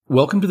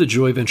Welcome to the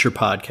Joy Venture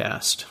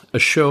Podcast, a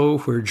show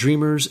where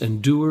dreamers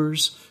and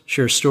doers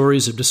share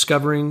stories of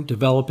discovering,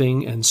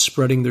 developing, and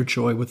spreading their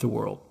joy with the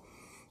world.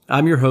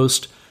 I'm your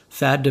host,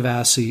 Thad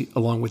Devassi,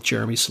 along with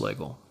Jeremy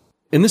Slagle.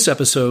 In this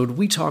episode,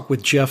 we talk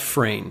with Jeff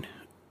Frayne,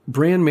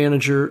 brand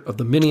manager of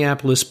the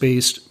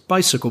Minneapolis-based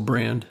bicycle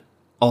brand,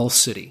 All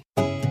City.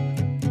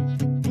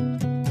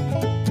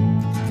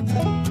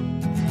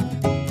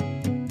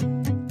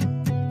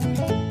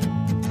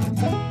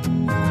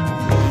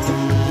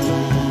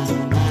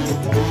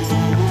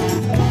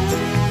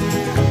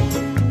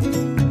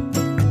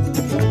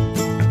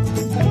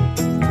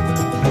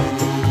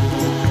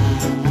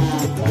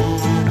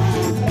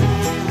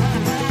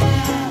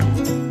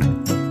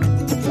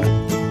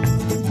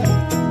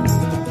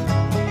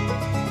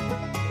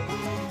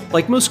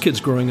 Like most kids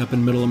growing up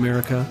in Middle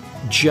America,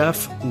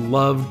 Jeff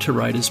loved to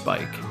ride his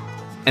bike,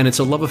 and it's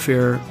a love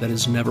affair that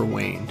has never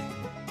waned.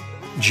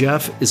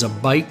 Jeff is a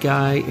bike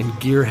guy and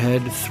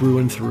gearhead through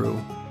and through,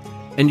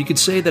 and you could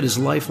say that his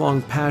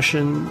lifelong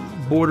passion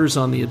borders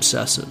on the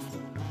obsessive,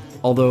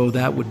 although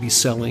that would be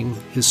selling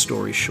his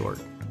story short.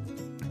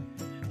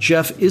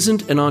 Jeff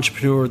isn't an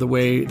entrepreneur the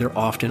way they're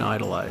often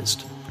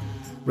idolized.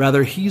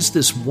 Rather, he's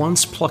this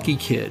once plucky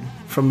kid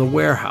from the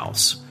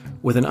warehouse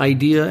with an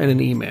idea and an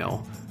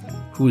email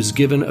who was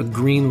given a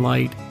green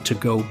light to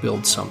go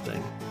build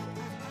something.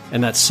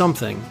 And that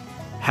something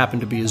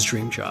happened to be his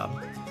dream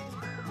job.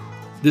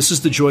 This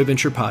is the Joy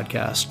Venture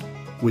Podcast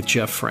with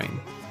Jeff Frayne.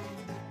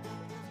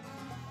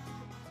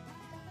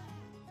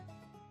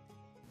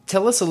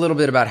 Tell us a little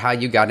bit about how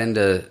you got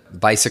into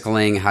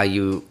bicycling, how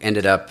you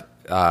ended up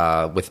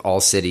with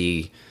All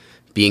City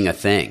being a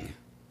thing.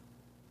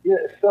 Yeah,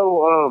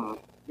 so,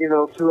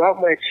 throughout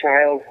my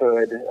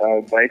childhood,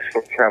 bikes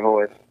were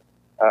prevalent.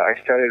 I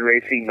started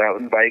racing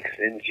mountain bikes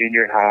in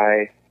junior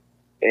high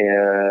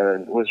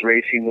and was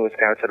racing the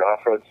Wisconsin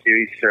Off-Road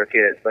Series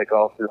circuit,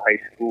 all through high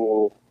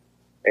school.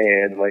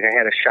 And, I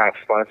had a shop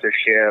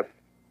sponsorship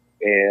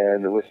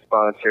and was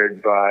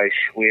sponsored by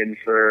Schwinn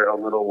for a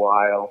little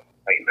while.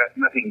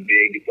 Nothing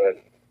big,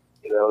 but,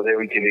 they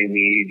were giving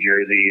me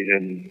jerseys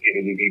and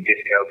giving me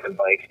discounts on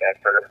bikes, that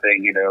sort of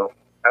thing,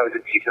 I was a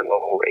decent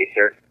local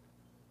racer.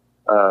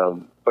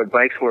 But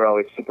bikes were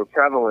always super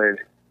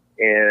prevalent,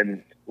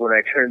 and when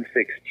I turned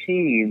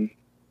 16,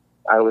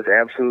 I was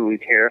absolutely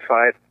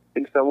terrified of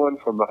hitting someone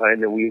from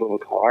behind the wheel of a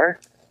car.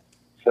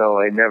 So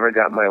I never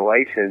got my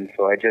license,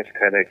 so I just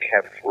kind of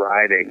kept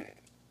riding.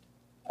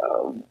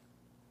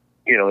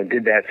 And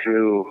did that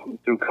through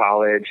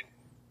college.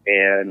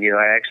 And,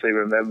 I actually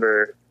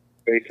remember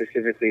very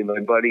specifically my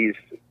buddies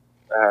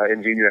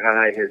in junior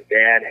high, his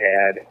dad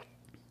had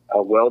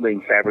a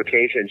welding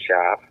fabrication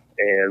shop,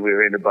 and we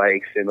were into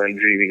bikes and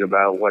dreaming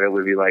about what it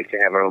would be like to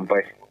have our own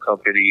bicycle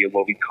company and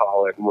what we'd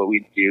call it and what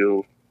we'd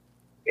do.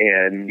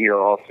 And,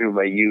 all through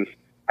my youth,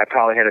 I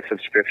probably had a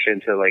subscription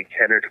to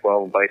 10 or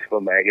 12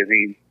 bicycle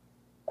magazines.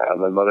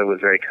 My mother was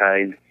very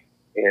kind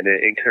and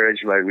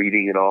encouraged my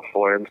reading in all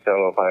forms.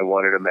 So if I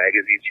wanted a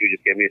magazine, she would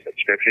just give me a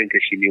subscription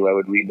because she knew I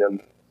would read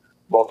them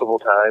multiple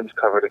times,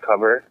 cover to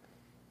cover.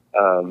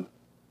 And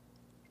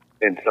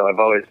so I've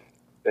always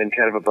been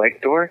kind of a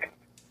bike dork.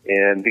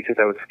 And because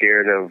I was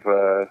scared of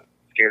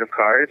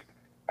cars,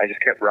 I just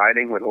kept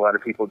riding when a lot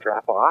of people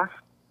drop off.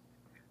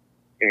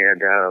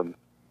 And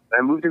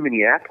I moved to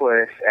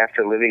Minneapolis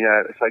after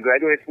so I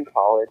graduated from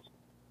college,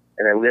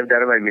 and I lived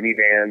out of my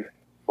minivan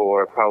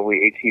for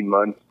probably 18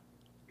 months,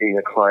 being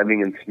a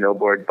climbing and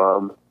snowboard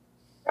bum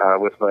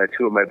with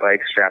two of my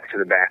bikes strapped to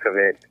the back of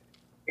it.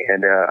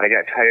 And I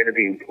got tired of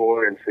being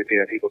poor and sleeping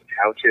on people's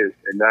couches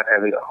and not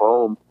having a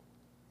home.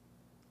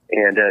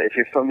 And if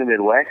you're from the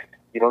Midwest,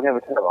 you don't have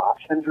a ton of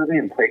options really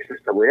and places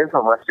to live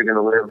unless you're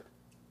going to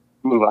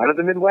move out of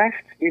the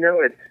Midwest.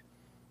 It's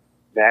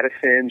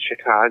Madison,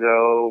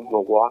 Chicago,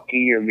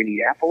 Milwaukee, or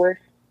Minneapolis,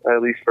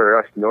 at least for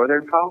us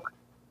northern folk.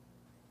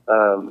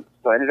 So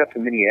I ended up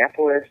in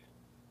Minneapolis,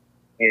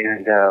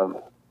 and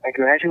I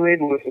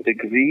graduated with a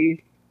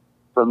degree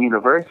from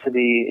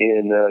university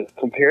in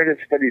comparative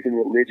studies in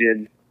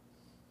religion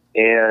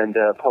and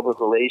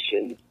public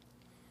relations,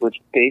 which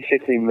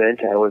basically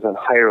meant I was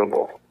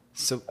unhireable.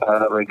 So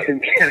I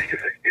couldn't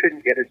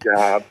get a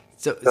job.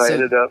 So I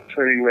ended up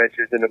turning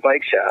wrenches in a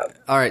bike shop.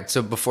 All right.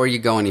 So before you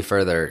go any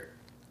further,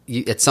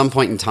 at some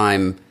point in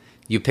time,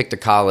 you picked a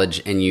college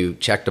and you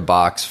checked a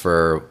box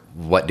for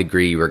what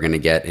degree you were going to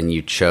get, and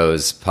you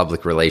chose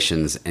public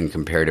relations and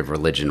comparative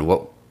religion.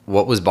 What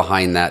was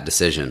behind that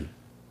decision?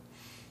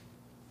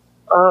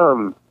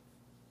 I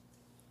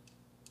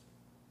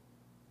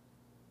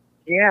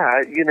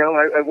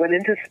went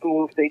into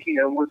school thinking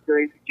I was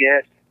going to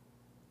get.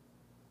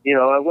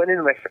 I went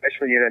into my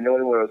freshman year not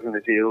knowing what I was going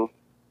to do.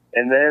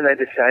 And then I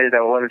decided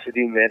I wanted to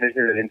do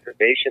management of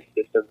information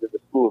systems at the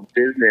School of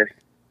Business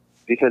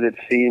because it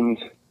seemed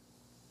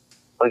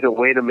like a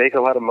way to make a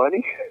lot of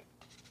money.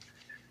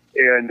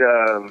 And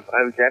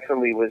I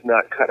definitely was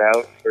not cut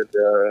out for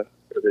the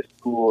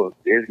School of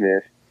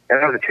Business.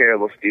 And I was a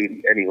terrible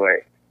student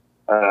anyway.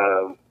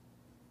 I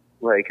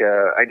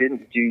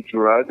didn't do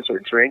drugs or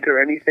drink or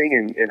anything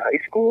in high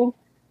school.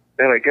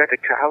 And I got to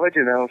college,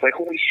 and I was like,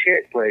 holy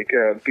shit, like,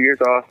 beer's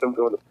awesome,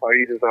 going to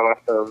parties is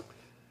awesome,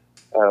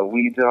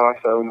 weed's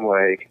awesome.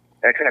 Like,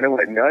 I kind of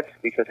went nuts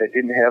because I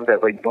didn't have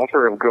that, like,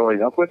 buffer of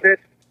growing up with it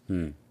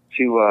to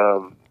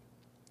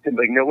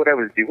like, know what I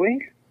was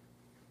doing.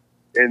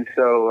 And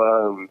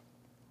so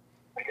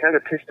I kind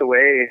of pissed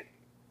away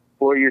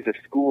 4 years of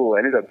school. I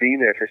ended up being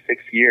there for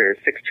 6 years,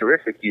 6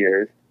 terrific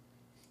years,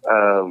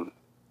 kind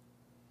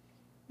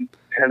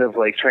of,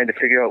 like, trying to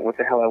figure out what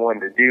the hell I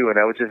wanted to do. And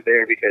I was just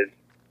there because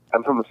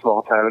I'm from a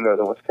small town in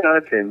northern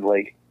Wisconsin.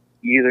 Like,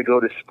 you either go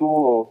to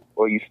school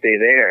or you stay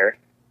there.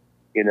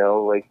 You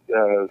know, like,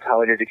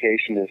 college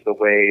education is the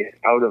way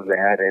out of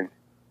that. And,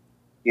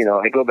 you know,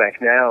 I go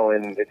back now,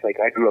 and it's like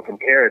I grew up in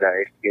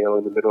paradise, you know,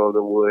 in the middle of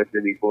the woods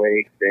and these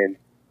lakes, and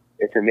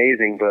it's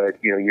amazing.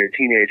 But, you know, you're a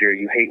teenager,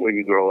 you hate where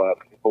you grow up.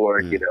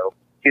 Or, you know,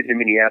 kids in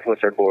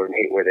Minneapolis are bored and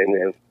hate where they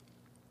live.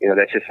 You know,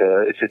 it's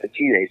just a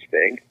teenage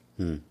thing.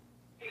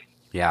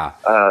 Yeah.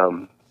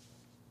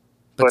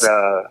 But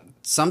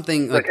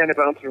something so I kind of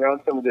bounced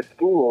around some of the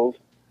schools.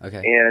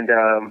 Okay. And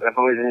I've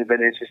always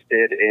been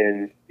interested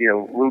in, you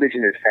know,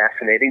 religion is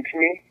fascinating to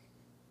me.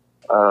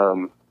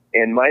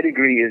 And my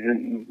degree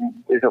isn't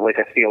like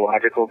a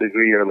theological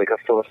degree or like a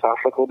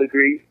philosophical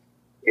degree.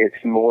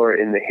 It's more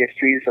in the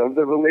histories of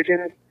the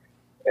religion.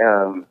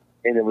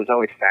 And it was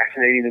always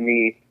fascinating to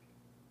me,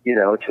 you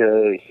know,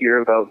 to hear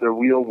about the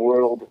real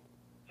world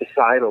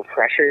societal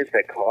pressures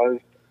that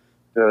caused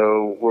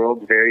the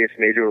world's various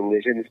major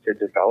religions to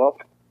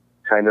develop,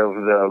 kind of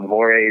the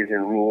mores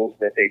and rules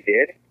that they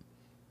did.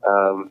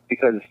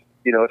 Because,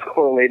 you know, it's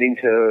correlating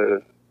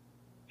to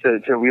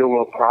real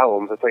world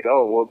problems. It's like,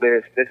 oh, well,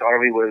 this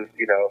army was,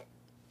 you know,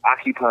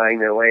 occupying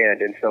their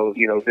land, and so,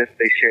 you know,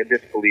 they shared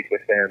this belief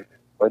with them,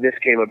 or this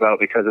came about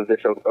because of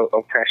this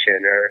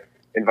oppression or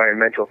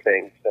environmental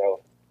things.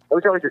 So it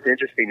was always just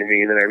interesting to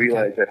me, and then I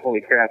realized that,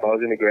 holy crap, I was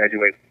going to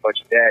graduate with a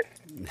bunch of debt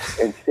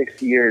and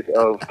 6 years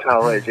of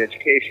college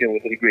education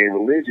with a degree in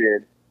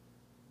religion.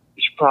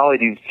 You should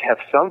probably have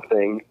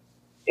something,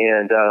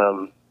 and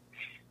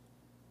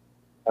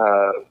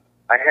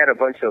I had a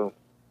bunch of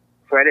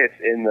credits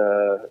in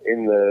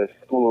the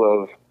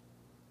School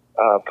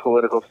of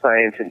Political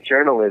Science and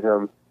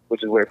Journalism,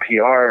 which is where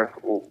PR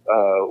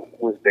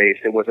was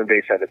based. It wasn't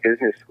based at a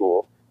business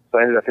school, so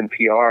I ended up in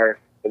PR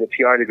with a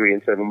PR degree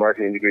instead of a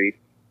marketing degree,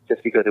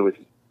 just because it was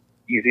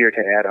easier to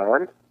add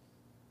on.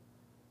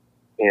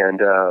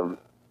 And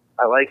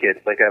I like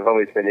it. Like, I've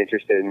always been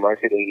interested in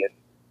marketing, and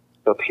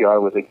so PR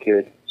was a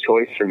good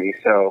choice for me.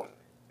 So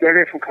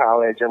graduated from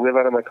college. I live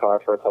out of my car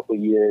for a couple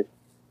of years,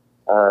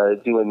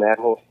 doing that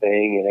whole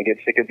thing, and I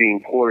get sick of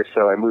being poor,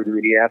 so I moved to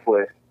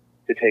Minneapolis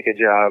to take a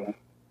job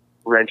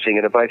wrenching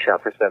at a bike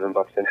shop for $7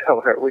 an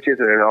hour, which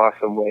isn't an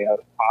awesome way out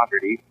of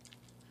poverty.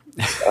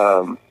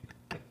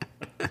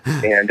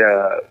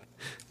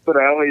 But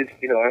I always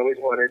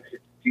wanted to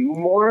do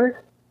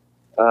more.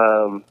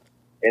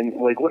 And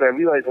like, what I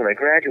realized when I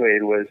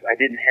graduated was I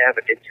didn't have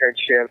an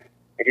internship.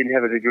 I didn't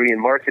have a degree in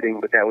marketing,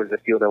 but that was the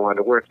field I wanted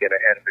to work in. I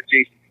had an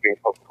adjacent degree in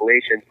public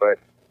relations, but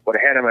what I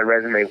had on my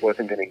resume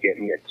wasn't going to get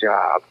me a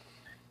job.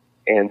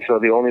 And so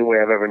the only way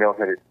I've ever known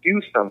how to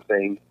do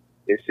something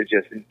is to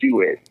just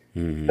do it.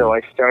 Mm-hmm. So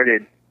I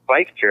started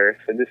Bike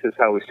Jerks, and this is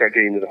how we started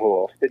getting into the whole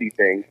All City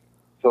thing.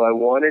 So I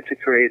wanted to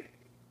create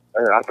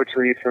an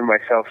opportunity for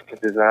myself to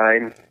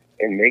design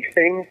and make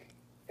things.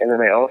 And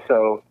then I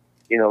also,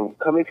 you know,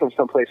 coming from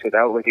someplace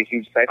without like a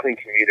huge cycling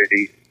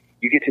community,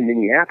 you get to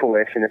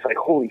Minneapolis and it's like,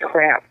 holy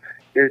crap,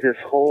 there's this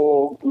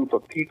whole group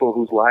of people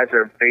whose lives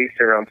are based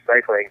around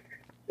cycling.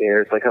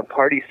 There's like a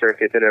party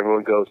circuit that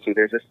everyone goes to.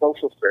 There's a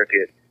social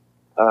circuit.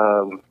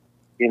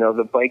 You know,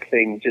 the bike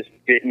thing just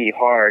bit me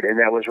hard, and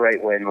that was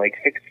right when like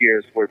 6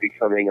 years were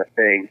becoming a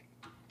thing.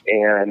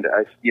 And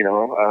I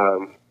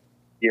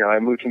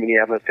moved to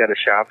Minneapolis, got a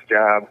shop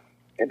job,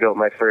 and built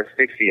my first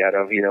fixie out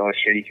of, you know, a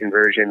shitty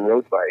conversion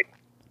road bike.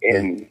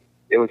 And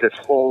it was this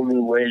whole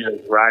new way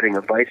of riding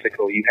a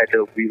bicycle. You had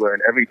to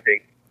relearn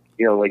everything.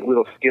 You know, like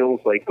little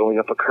skills like going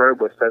up a curb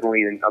was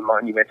suddenly a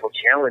monumental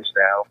challenge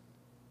now.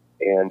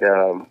 And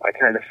I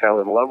kind of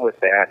fell in love with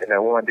that, and I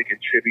wanted to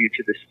contribute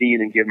to the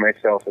scene and give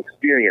myself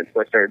experience.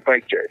 So I started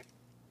Bike Jerks.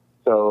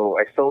 So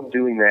I started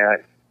doing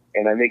that,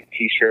 and I make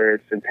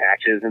T-shirts and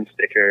patches and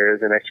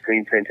stickers, and I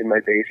screen print in my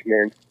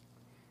basement.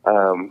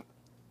 And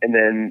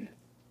then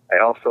I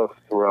also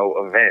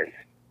throw events.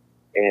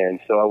 And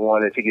so I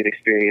wanted to get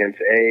experience,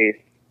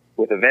 A,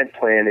 with event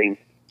planning,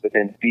 but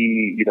then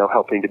B, you know,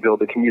 helping to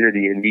build a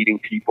community and meeting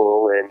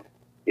people and,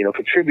 you know,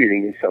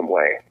 contributing in some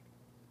way.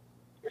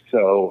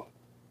 So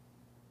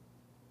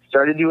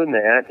started doing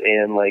that,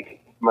 and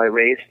like my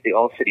race, the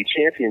All City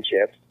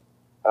Championships,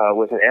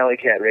 was an Alley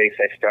Cat race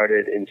I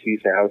started in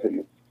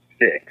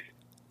 2006.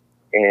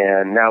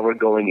 And now we're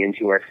going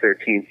into our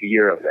 13th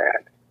year of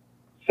that.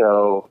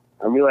 So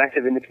I'm real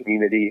active in the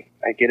community.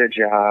 I get a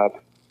job.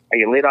 I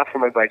get laid off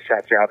from my bike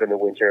shop job in the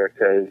winter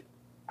because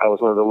I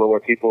was one of the lower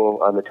people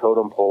on the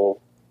totem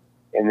pole.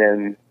 And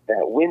then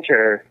that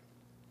winter,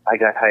 I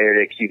got hired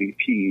at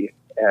QVP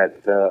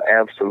at the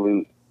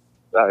absolute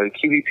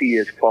QVP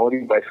is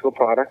Quality Bicycle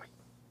Products.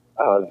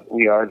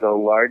 We are the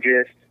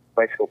largest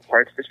bicycle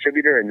parts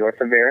distributor in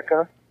North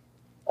America.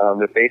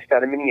 They're based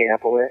out of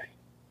Minneapolis,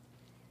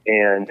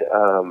 and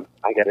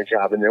I got a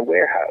job in their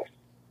warehouse.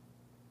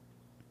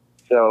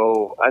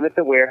 So I'm at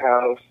the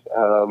warehouse,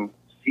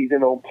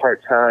 seasonal,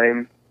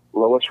 part-time,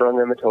 lowest rung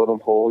on the totem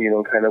pole,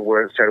 kind of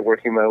started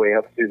working my way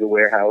up through the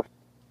warehouse.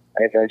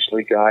 I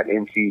eventually got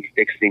into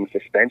fixing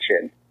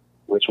suspension,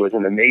 which was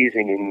an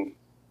amazing and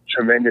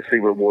tremendously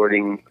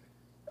rewarding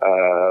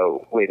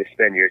way to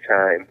spend your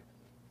time,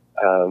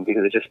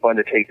 because it's just fun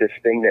to take this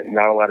thing that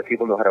not a lot of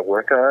people know how to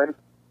work on,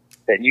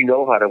 that you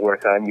know how to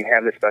work on, you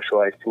have the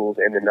specialized tools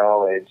and the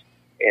knowledge,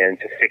 and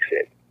to fix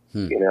it.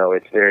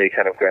 It's very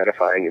kind of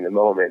gratifying in the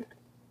moment.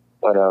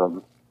 But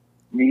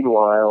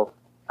meanwhile,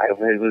 I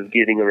was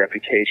getting a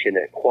reputation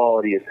at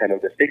quality as kind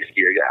of the fixed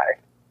gear guy.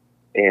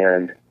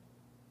 And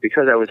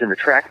because I was in the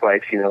track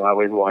bikes, I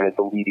always wanted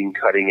the leading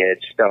cutting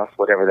edge stuff,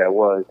 whatever that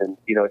was. And,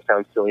 it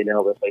sounds silly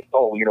now, but like,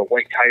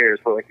 white tires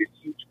were like this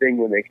huge thing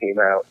when they came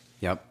out.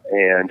 Yep.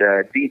 And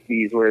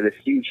DCs were this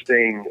huge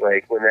thing,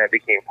 like when that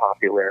became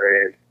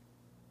popular.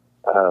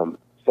 And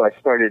so I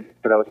started,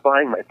 but I was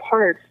buying my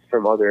parts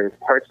from other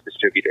parts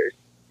distributors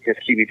because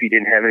QVP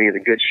didn't have any of the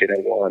good shit I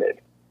wanted.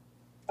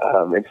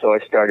 And so I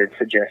started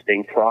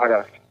suggesting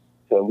products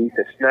to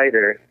Lisa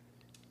Snyder,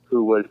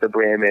 who was the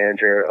brand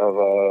manager of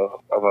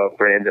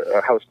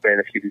a house brand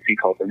of QVP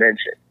called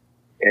Dimension.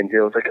 And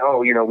it was like,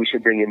 we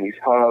should bring in these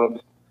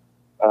hubs,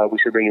 we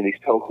should bring in these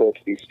toe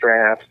clips, these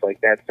straps, like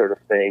that sort of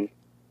thing.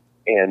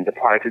 And the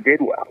product did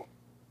well.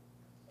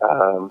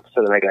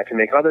 So then I got to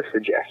make other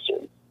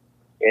suggestions.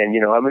 And,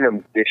 I'm an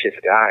ambitious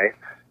guy.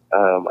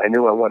 I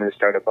knew I wanted to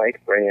start a bike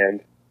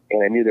brand,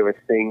 and I knew there were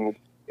things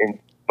in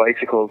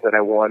bicycles that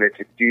I wanted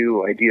to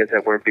do, ideas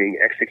that weren't being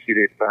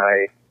executed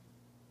by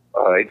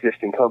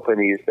existing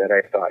companies that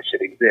I thought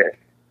should exist.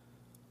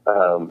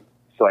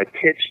 So I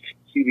pitched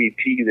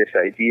QVP this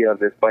idea of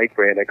this bike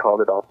brand. I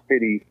called it All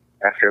City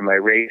after my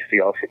race,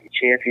 the All City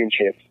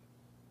Championships.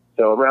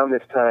 So around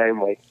this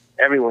time, like,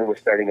 everyone was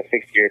starting a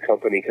fixed gear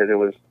company because it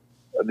was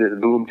this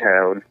boom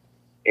town.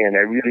 And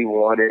I really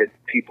wanted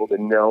people to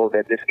know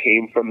that this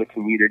came from the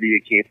community,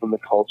 it came from the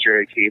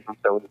culture, it came from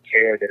someone who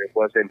cared, that it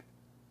wasn't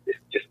this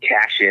just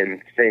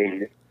cash-in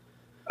thing.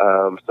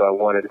 So I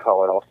wanted to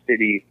call it All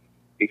City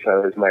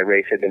because my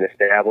race had been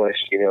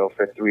established,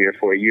 for 3 or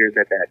 4 years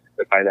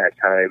by that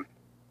time.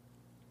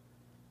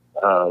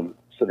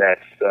 So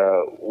that's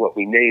what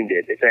we named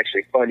it. It's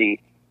actually funny.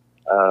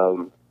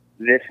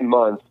 This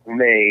month,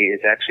 May,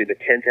 is actually the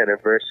 10th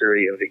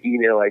anniversary of the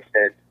email I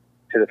sent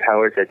to the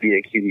powers that be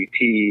at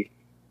QVP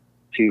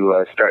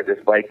to start this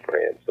bike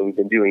brand. So we've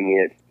been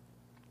doing it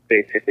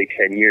basically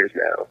 10 years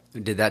now.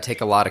 Did that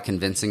take a lot of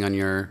convincing on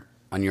your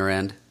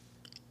end?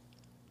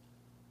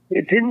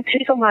 It didn't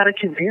take a lot of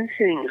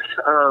convincing.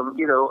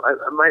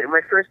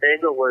 My first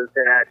angle was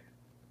that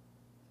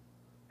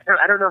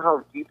I don't know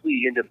how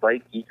deeply into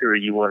bike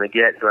geekery you want to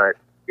get, but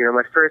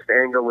my first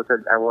angle was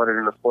that I wanted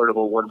an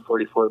affordable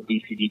 144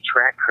 BCD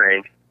track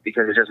crank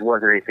because there just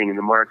wasn't anything in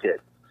the market,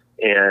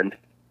 and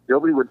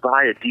nobody would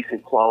buy a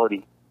decent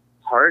quality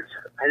part.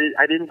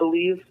 I didn't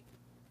believe,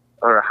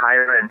 or a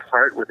higher end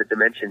part with a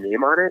Dimension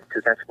name on it,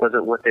 because that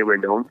wasn't what they were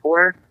known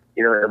for.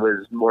 It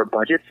was more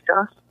budget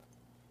stuff.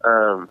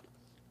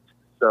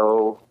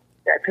 So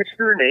I pitched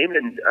their name,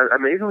 and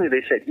amazingly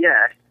they said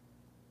yes,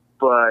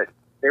 but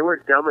they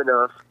weren't dumb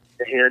enough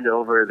to hand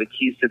over the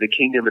keys to the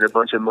kingdom and a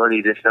bunch of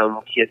money to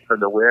some kid from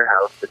the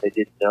warehouse that they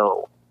didn't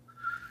know.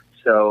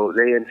 So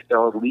they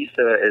installed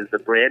Lisa as the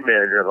brand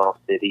manager of All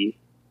City,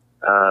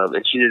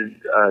 and she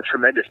did a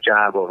tremendous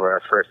job over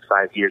our first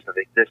 5 years of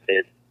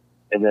existence.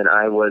 And then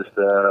I was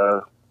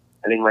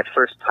I think my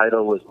first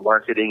title was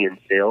marketing and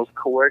sales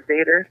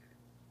coordinator.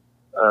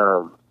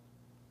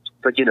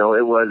 But, it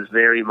was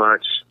very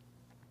much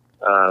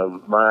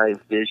my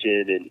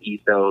vision and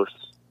ethos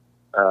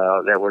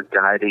that were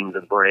guiding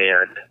the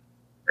brand.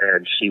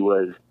 And she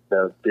was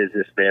the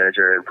business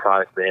manager and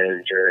product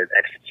manager and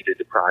executed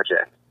the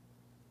project.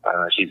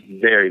 She's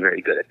very,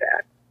 very good at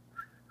that.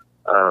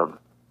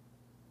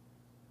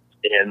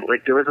 And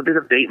there was a bit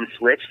of bait and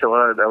switch. So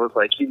I was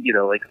like,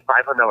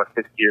 $500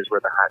 fixed gears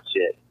worth of hot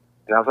shit.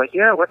 And I was like,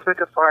 yeah, let's make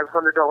a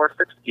 $500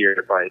 fixed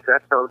gear bike.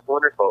 That sounds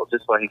wonderful.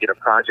 Just so I could get a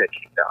project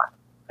kicked off.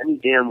 I knew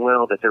damn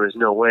well that there was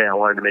no way I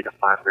wanted to make a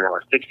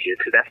 $500 fixed gear,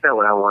 because that's not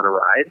what I want to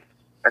ride.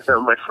 That's not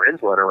what my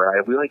friends want to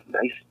ride. We like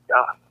nice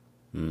stuff.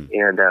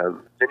 And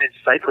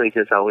cycling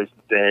has always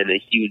been a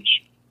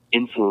huge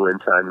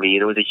influence on me.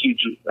 And it was a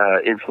huge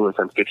influence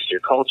on fixed gear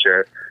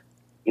culture.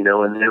 And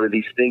there were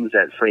these things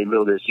that frame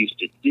builders used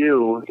to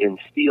do in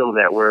steel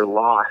that were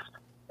lost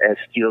as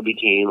steel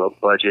became a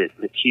budget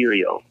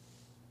material.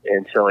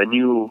 And so I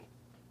knew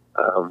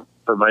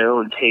from my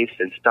own taste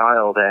and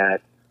style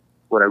that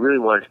what I really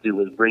wanted to do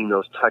was bring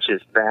those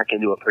touches back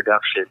into a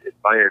production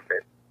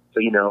environment.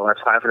 So, our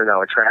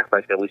 $500 track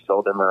bike that we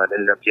sold them on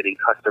ended up getting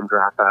custom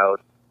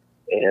dropouts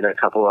and a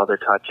couple other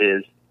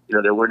touches.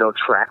 There were no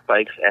track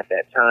bikes at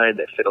that time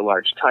that fit a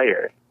large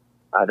tire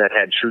that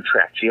had true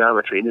track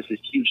geometry. And this is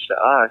huge to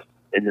us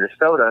in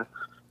Minnesota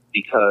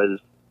because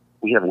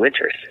we have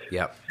winters.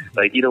 Yep.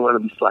 Like, you don't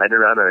want to be sliding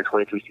around on a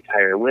 23C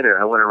tire in winter.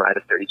 I want to ride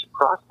a 32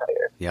 cross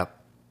tire. Yep.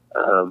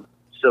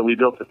 So we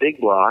built the big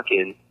block,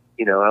 and,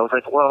 you know, I was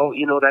like, well,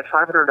 you know, that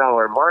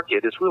 $500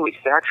 market is really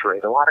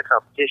saturated, a lot of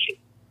competition.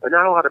 But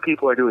not a lot of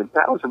people are doing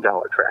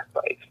 $1,000 track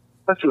bikes.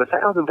 Let's do a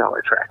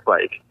 $1,000 track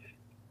bike.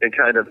 And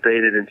kind of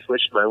baited and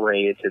switched my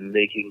way into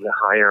making the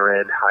higher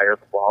end, higher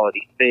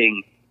quality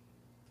thing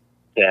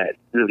that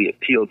really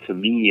appealed to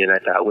me and I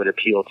thought would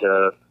appeal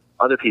to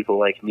other people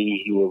like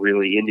me who were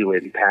really into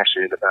it and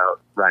passionate about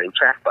riding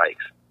track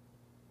bikes.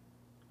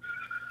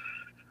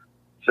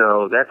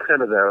 So that's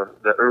kind of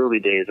the early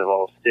days of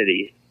All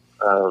City.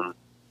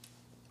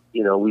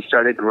 You know, we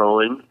started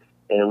growing,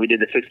 and we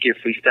did the fixed gear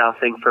freestyle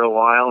thing for a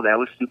while. That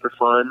was super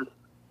fun.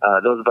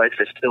 Those bikes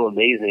are still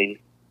amazing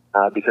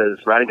because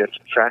riding a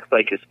track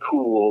bike is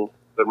cool,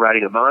 but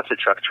riding a monster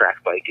truck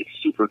track bike is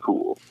super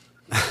cool,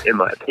 in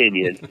my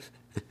opinion.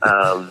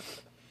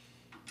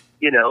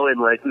 You know, and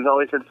like we've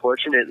always been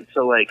fortunate.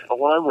 So like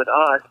along with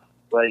us,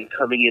 like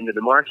coming into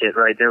the market,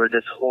 right, there was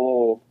this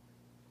whole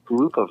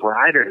group of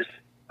riders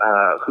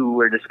who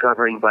were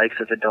discovering bikes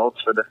as adults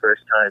for the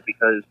first time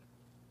because,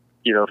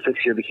 you know,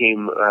 fixed gear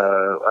became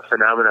a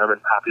phenomenon in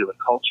popular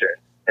culture.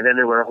 And then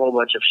there were a whole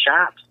bunch of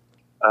shops,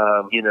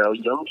 you know,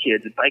 young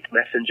kids, bike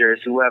messengers,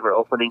 whoever,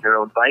 opening their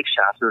own bike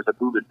shops. There was a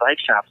boom in bike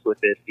shops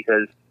with this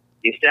because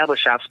the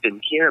established shops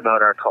didn't care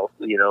about our culture,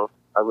 you know,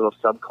 our little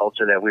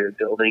subculture that we were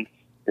building.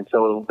 And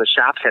so the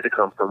shops had to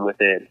come from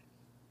within.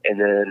 And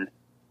then,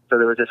 so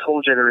there was this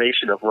whole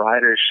generation of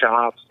riders,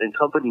 shops, and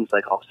companies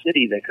like All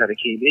City that kind of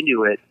came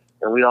into it,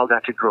 and we all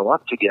got to grow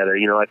up together.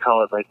 You know, I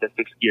call it like the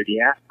fixed gear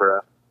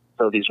diaspora.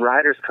 So these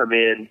riders come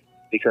in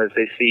because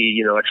they see,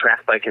 you know, a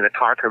track bike in a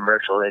car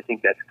commercial, and they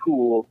think that's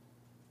cool.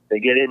 They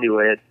get into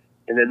it,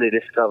 and then they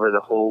discover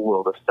the whole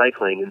world of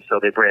cycling. And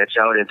so they branch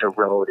out into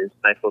road and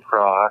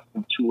cyclocross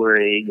and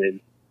touring and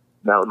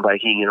mountain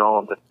biking and all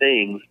of the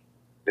things.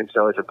 And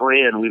so as a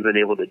brand, we've been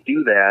able to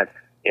do that,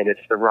 and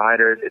it's the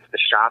riders, it's the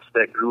shops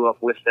that grew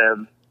up with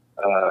them,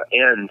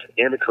 and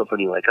a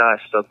company like us.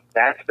 So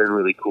that's been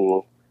really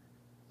cool.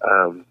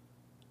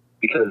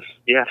 Because,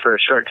 yeah, for a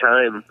short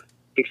time,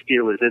 fixed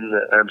gear was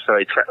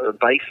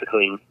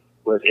bicycling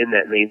was in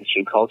that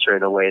mainstream culture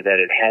in a way that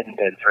it hadn't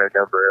been for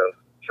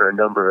a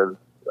number of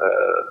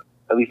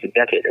at least a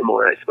decade or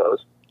more, I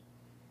suppose.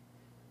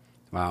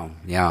 Wow.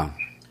 Yeah.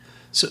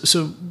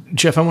 So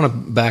Jeff, I want to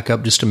back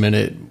up just a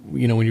minute.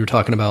 You know, when you were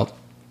talking about,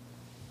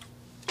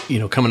 you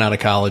know, coming out of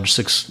college,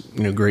 6,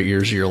 you know, great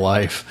years of your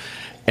life.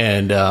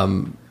 And,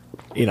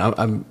 you know,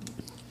 I'm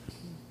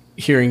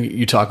hearing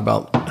you talk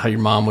about how your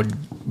mom would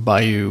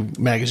buy you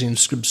magazine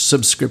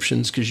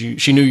subscriptions because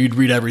she knew you'd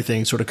read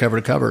everything sort of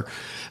cover to cover.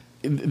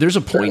 There's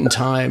a point in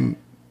time,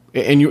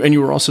 and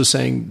you were also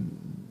saying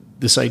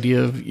this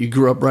idea of you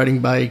grew up riding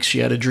bikes,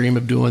 you had a dream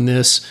of doing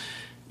this,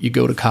 you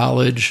go to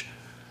college,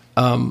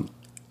 and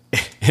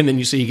then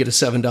you say you get a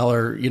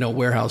 $7, you know,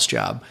 warehouse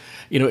job.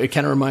 You know, it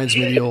kind of reminds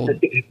me of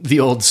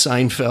the old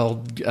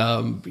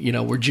Seinfeld, you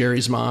know, where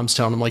Jerry's mom's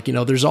telling him, like, you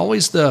know, there's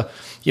always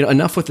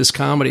enough with this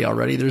comedy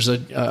already. There's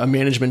a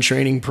management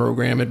training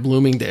program at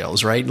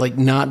Bloomingdale's, right? Like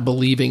not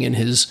believing in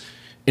his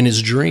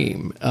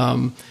dream.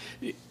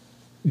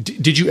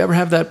 Did you ever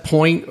have that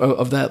point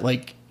of that,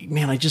 like,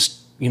 man, I just,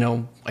 you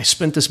know, I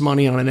spent this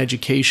money on an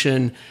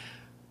education,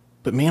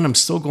 but man, I'm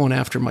still going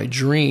after my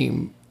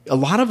dream. A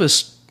lot of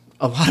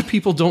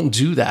people don't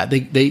do that.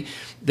 They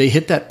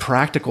hit that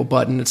practical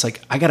button. It's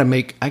like, I gotta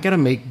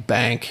make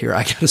bank here.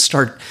 I gotta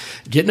start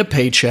getting a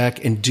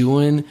paycheck and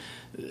doing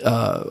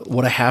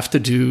what I have to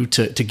do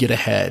to get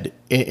ahead.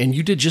 And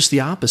you did just the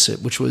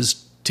opposite, which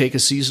was take a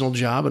seasonal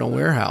job in a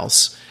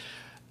warehouse.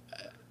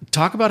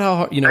 Talk about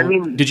how, you know, I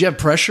mean, did you have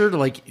pressure to,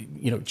 like,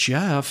 you know,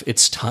 Jeff,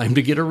 it's time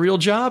to get a real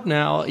job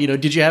now? You know,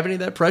 did you have any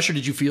of that pressure?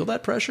 Did you feel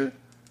that pressure?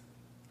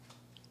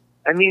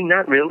 I mean,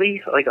 not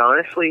really. Like,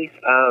 honestly,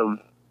 I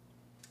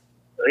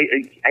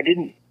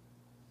didn't.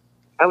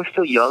 I was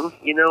still young,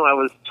 you know. I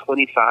was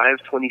 25,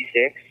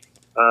 26,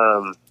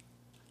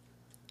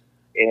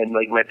 and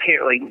like my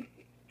parents, like,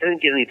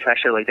 didn't get any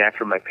pressure like that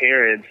from my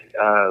parents.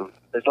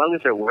 As long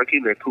as they're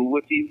working, they're cool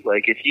with you.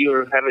 Like, if you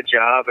have a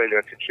job and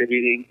are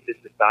contributing to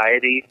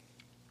society,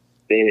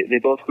 they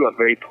both grew up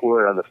very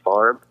poor on the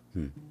farm,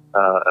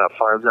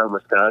 farms out in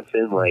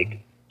Wisconsin, like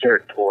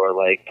dirt poor,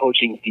 like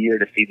poaching deer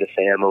to feed the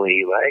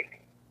family,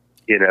 like,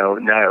 you know,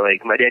 not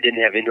like my dad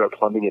didn't have indoor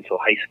plumbing until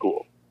high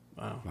school,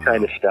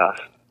 kind of stuff.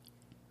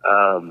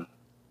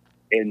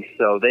 And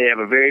so they have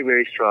a very,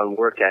 very strong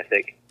work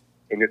ethic,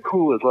 and you're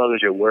cool as long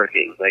as you're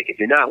working. Like, if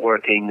you're not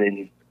working,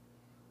 then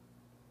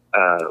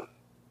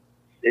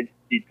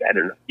I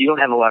don't know. You don't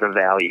have a lot of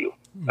value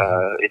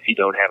if you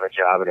don't have a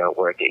job and aren't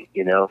working,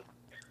 you know?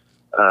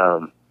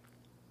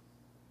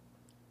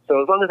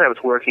 So as long as I was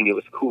working, it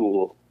was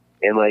cool.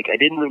 And, like, I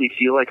didn't really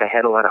feel like I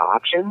had a lot of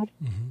options.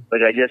 Mm-hmm.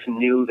 Like, I just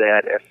knew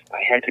that if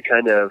I had to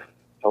if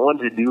I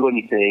wanted to do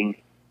anything,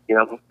 you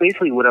know,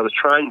 basically what I was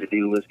trying to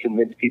do was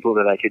convince people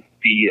that I could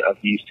be of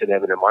use to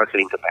them in a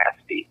marketing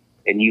capacity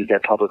and use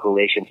that public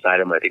relations side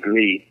of my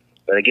degree.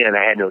 But again,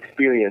 I had no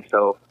experience,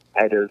 so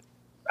I had to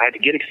I had to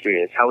get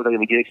experience. How was I going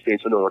to get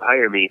experience when no one would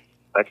hire me?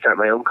 I'd start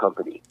my own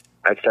company.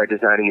 I'd start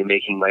designing and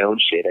making my own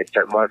shit. I'd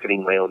start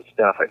marketing my own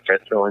stuff. I'd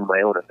start throwing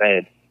my own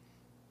events.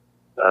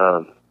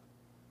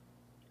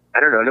 I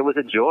don't know, and it was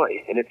a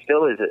joy, and it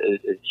still is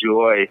a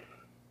joy.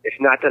 It's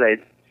not that I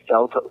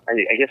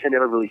guess I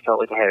never really felt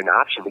like I had an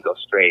option to go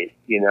straight,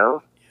 you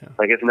know? Yeah.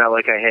 Like, it's not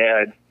like I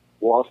had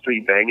Wall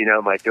Street banging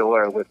out my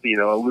door with, you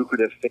know, a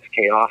lucrative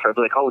 6K offer. I'd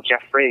be like, oh,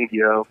 Jeff Frame,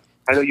 you know,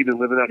 I know you've been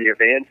living out of your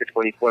van for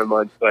 24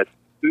 months, but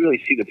we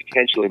really see the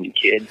potential in you,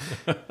 kid.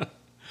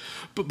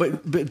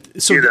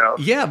 But so, you know?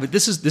 Yeah, but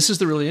this is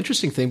the really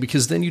interesting thing,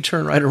 because then you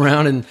turn right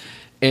around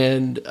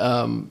and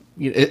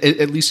you know,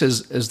 at least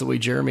as the way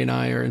Jeremy and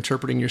I are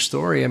interpreting your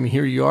story, I mean,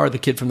 here you are, the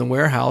kid from the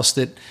warehouse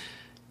that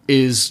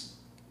is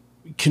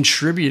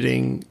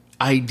contributing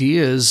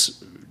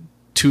ideas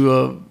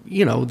to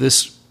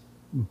this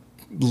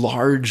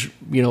large,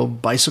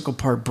 bicycle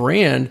part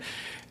brand,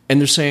 and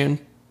they're saying,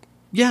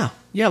 yeah,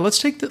 let's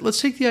take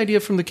the idea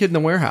from the kid in the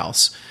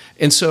warehouse.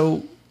 And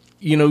so,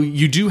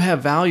 you do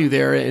have value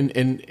there, and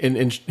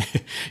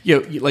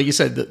like you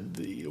said,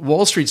 the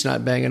Wall Street's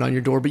not banging on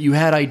your door, but you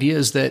had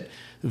ideas that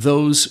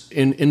those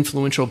in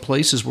influential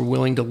places were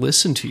willing to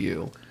listen to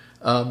you.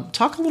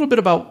 Talk a little bit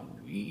about,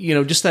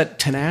 just that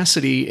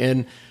tenacity.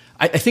 And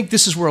I think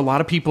this is where a lot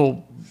of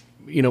people,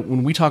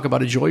 when we talk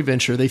about a joy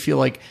venture, they feel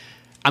like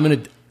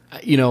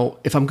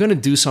if I'm going to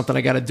do something,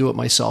 I got to do it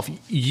myself.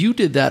 You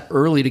did that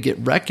early to get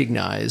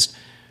recognized,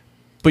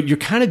 but you're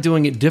kind of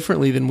doing it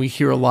differently than we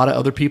hear a lot of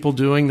other people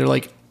doing. They're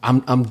like,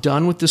 I'm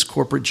done with this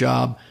corporate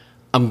job.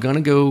 I'm going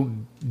to go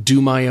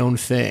do my own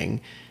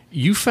thing.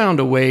 You found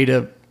a way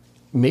to,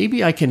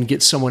 maybe I can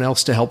get someone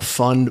else to help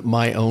fund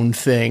my own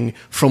thing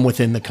from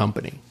within the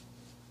company.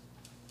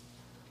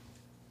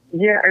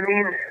 Yeah, I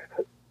mean,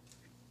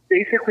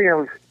 basically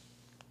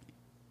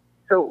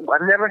so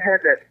I've never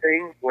had that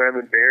thing where I'm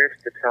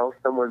embarrassed to tell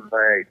someone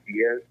my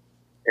ideas,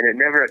 and it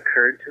never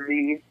occurred to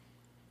me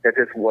that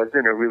this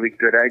wasn't a really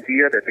good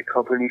idea that the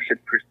company should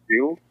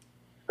pursue.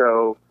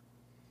 So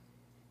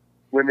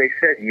when they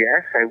said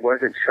yes, I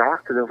wasn't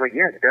shocked, because I was like,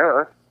 yeah,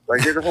 duh.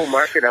 Like, there's a whole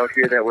market out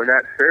here that we're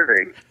not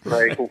serving.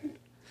 Like,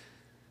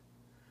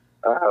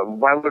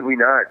 why would we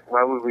not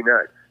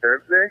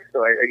serve this?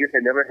 So I guess I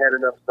never had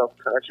enough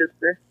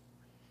self-consciousness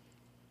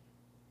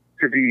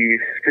to be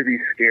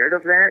scared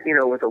of that. It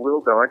was a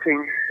little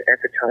daunting at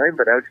the time,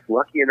 but I was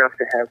lucky enough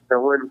to have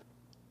someone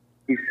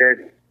who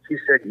said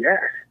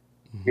yes.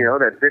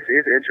 That this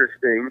is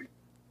interesting.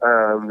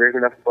 There's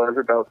enough buzz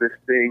about this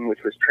thing,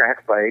 which was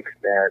track bikes,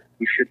 that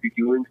we should be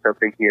doing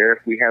something here.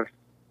 If we have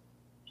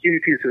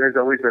QVP has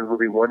always been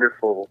really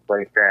wonderful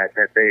like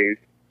that they,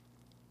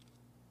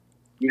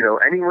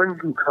 anyone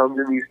who comes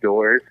in these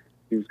doors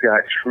who's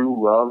got true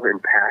love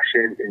and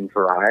passion and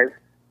drive,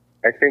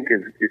 I think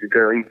is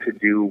going to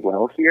do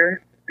well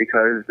here,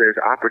 because there's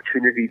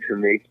opportunity to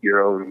make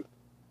your own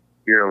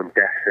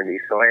destiny.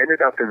 So I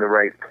ended up in the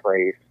right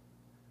place.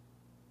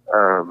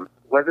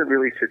 Wasn't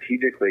really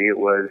strategically. It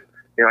was,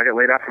 I got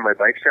laid off from my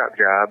bike shop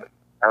job.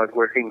 I was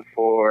working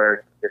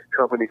for this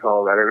company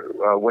called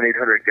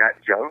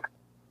 1-800-GOT-JUNK.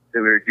 So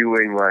we were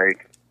doing,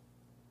 like,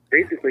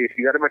 basically, if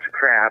you got a bunch of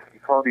crap, you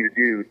call these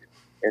dudes,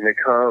 and they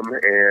come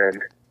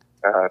and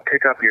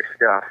pick up your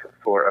stuff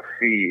for a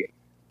fee.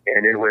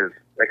 And it was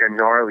like a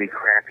gnarly,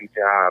 crappy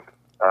job.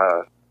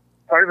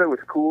 Part of it was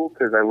cool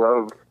because I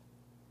love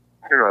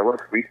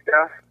free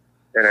stuff,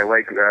 and I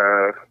like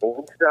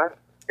old stuff,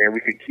 and we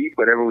could keep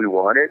whatever we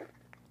wanted.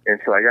 And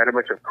so I got a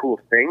bunch of cool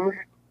things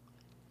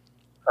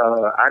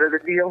out of the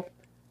deal,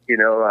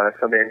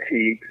 some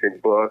antiques and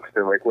books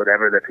and like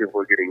whatever that people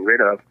were getting rid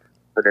of.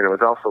 But then it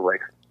was also like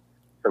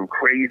some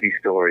crazy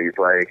stories.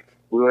 Like,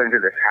 we went into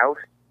this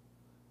house,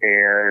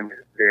 and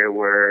there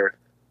were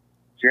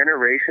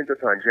generations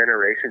upon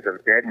generations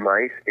of dead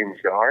mice in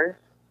jars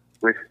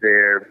with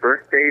their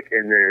birth date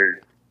and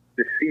their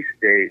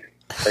deceased date,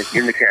 like,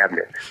 in the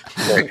cabinet.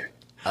 Like,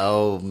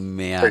 oh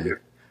man!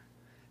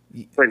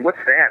 Like,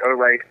 what's that? Or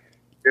like,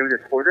 there was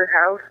this hoarder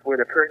house where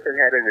the person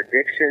had an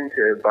addiction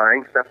to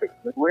buying stuff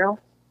at Goodwill,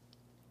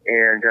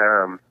 and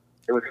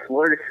it was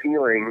floor to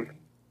ceiling.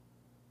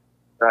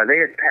 They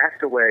had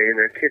passed away, and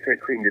their kids had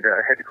to clean it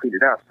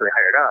up, so they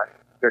hired us.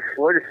 There's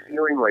floor to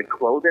ceiling, like,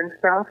 clothing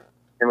stuff,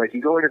 and like,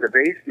 you go into the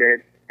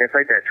basement, and it's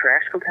like that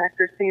trash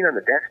compactor scene on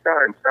the Death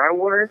Star in Star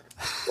Wars.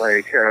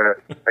 Like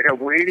I'm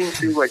wading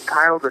through like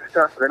piles of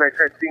stuff, and then I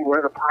start seeing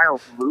where the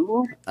piles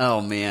move.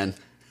 Oh man!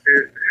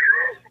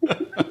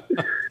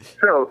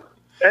 So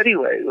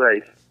anyway,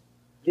 like,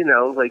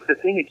 like the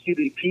thing at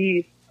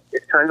QVP,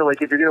 it's kind of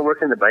like, if you're going to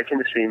work in the bike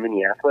industry in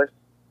Minneapolis,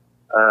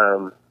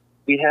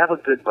 we have a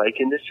good bike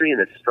industry, and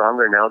it's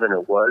stronger now than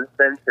it was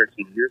then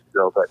 13 years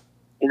ago. But,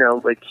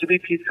 like,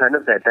 QVP is kind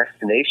of that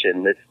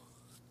destination. It's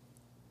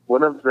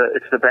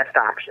the best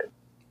option,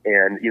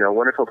 and,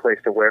 wonderful place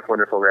to work,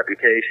 wonderful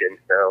reputation.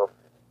 So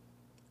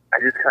I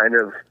just kind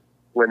of,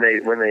 when they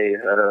were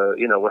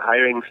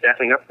hiring,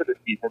 staffing up for the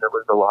season, it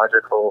was the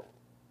logical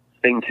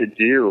thing to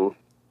do.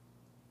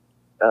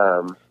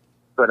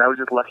 But I was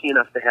just lucky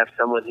enough to have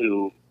someone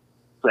who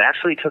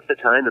actually took the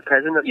time. The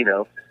president of,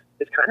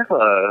 it's kind of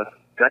a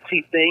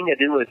gutsy thing. I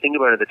didn't really think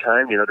about it at the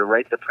time, to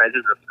write the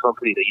president of the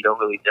company that you don't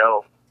really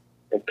know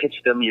and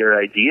pitch them your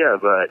idea,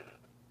 but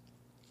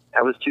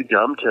I was too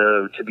dumb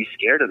to be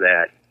scared of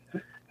that.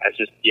 I was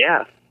just,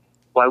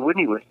 why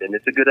wouldn't you listen?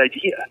 It's a good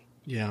idea.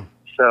 Yeah.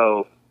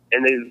 So,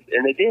 and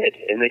they did,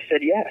 and they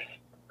said yes,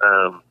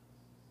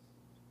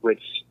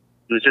 which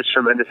was just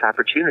tremendous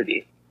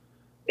opportunity.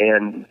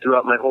 And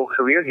throughout my whole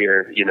career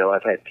here,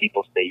 I've had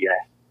people say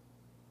yes.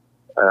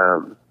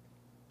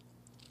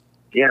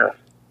 Yeah.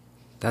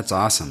 That's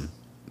awesome.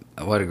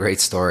 What a great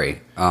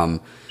story.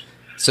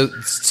 So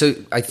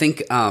I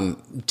think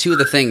two of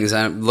the things,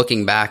 I'm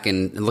looking back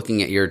and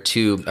looking at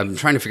I'm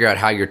trying to figure out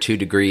how your 2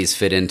 degrees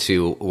fit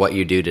into what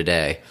you do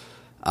today.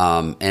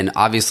 And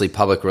obviously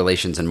public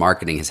relations and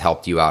marketing has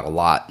helped you out a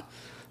lot.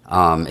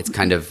 It's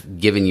kind of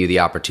given you the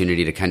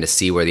opportunity to kind of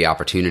see where the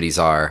opportunities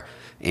are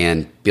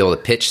and be able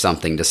to pitch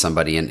something to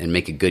somebody and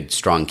make a good,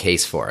 strong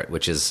case for it,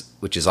 which is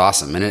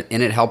awesome. And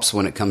it helps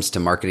when it comes to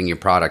marketing your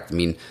product. I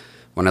mean,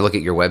 when I look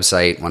at your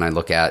website, when I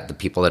look at the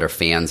people that are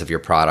fans of your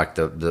product,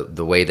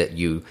 the way that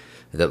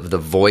the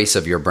voice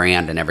of your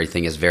brand and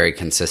everything is very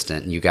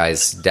consistent. And you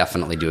guys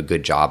definitely do a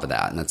good job of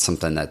that. And that's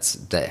something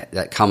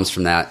that comes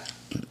from that.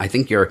 I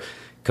think your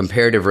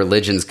comparative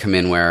religions come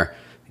in where,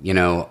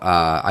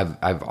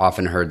 I've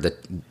often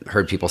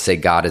heard people say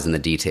God is in the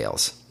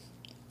details.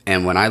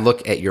 And when I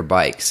look at your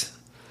bikes,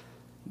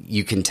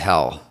 you can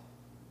tell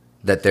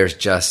that there's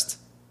just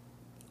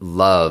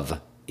love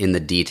in the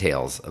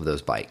details of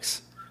those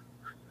bikes.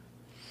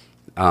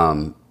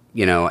 And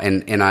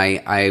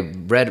I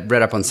read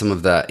up on some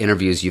of the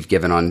interviews you've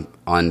given on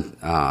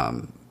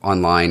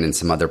online and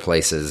some other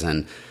places,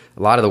 and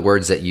a lot of the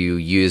words that you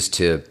use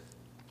to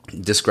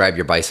describe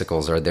your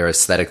bicycles they're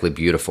aesthetically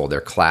beautiful, they're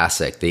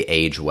classic, they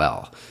age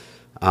well.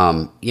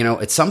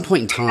 At some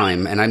point in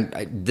time, and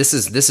this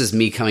is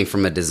me coming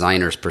from a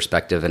designer's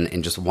perspective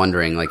and just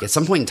wondering, like, at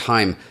some point in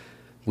time,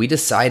 we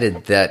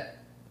decided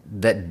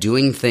that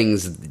doing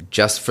things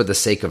just for the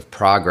sake of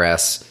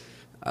progress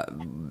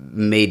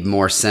made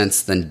more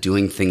sense than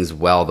doing things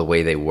well the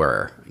way they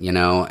were,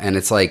 and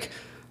it's like,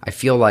 I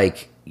feel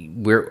like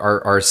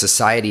our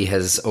society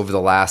has, over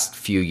the last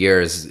few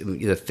years,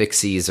 the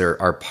fixies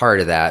are part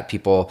of that,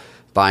 people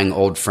buying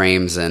old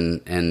frames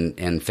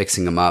and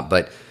fixing them up.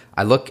 But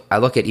I look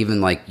at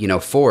even like,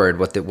 Ford,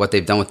 what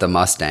they've done with the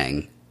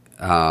Mustang.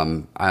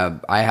 I'm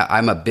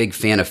a big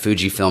fan of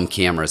Fujifilm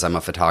cameras. I'm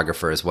a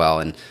photographer as well.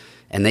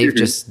 And they've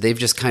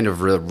just kind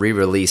of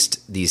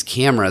re-released these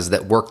cameras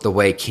that work the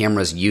way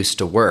cameras used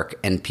to work,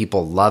 and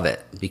people love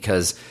it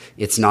because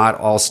it's not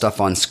all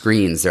stuff on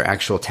screens. They're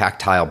actual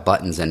tactile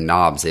buttons and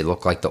knobs. They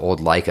look like the old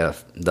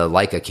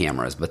Leica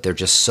cameras, but they're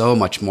just so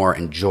much more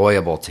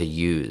enjoyable to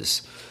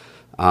use.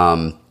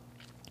 And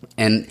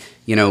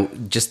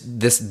just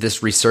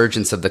this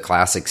resurgence of the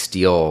classic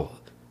steel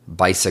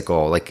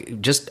bicycle,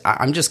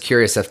 I'm just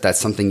curious if that's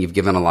something you've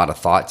given a lot of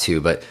thought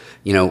to. But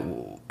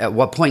at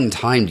what point in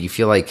time do you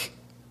feel like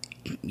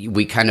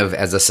we kind of,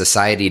 as a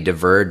society,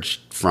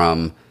 diverged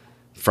from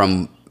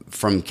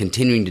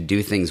continuing to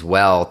do things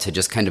well to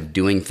just kind of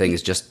doing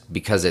things just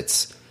because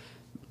it's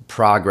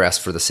progress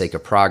for the sake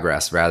of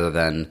progress, rather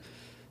than,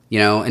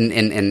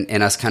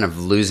 and us kind of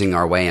losing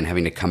our way and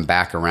having to come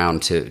back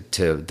around to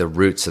the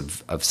roots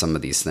of some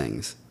of these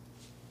things?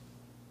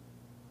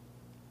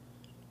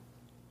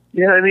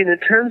 Yeah, I mean, in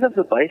terms of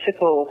the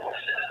bicycle,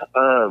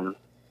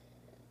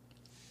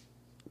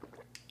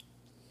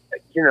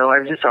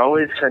 I've just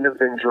always kind of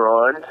been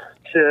drawn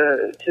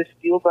to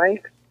steel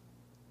bikes,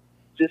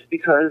 just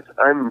because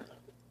I'm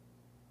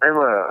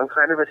a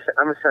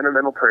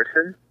sentimental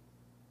person,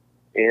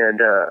 and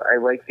I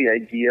like the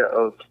idea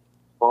of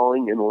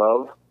falling in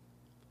love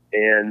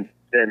and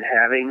then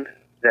having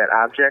that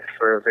object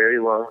for a very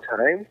long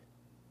time,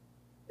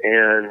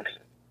 and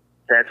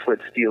that's what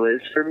steel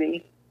is for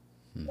me.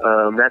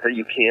 Not that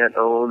you can't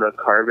own a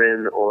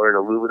carbon or an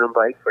aluminum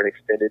bike for an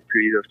extended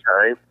period of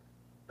time,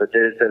 but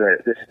there's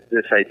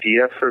this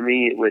idea for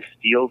me with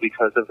steel,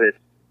 because of its,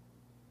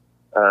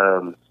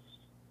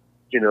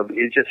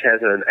 it just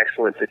has an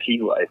excellent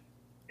fatigue life,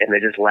 and they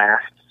just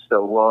last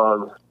so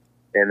long,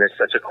 and there's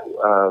such a,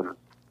 I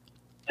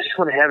just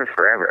want to have it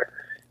forever.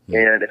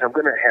 And if I'm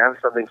going to have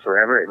something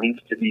forever, it needs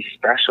to be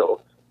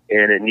special,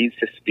 and it needs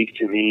to speak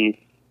to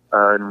me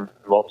on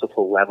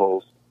multiple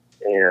levels,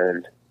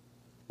 and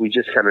we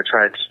just kind of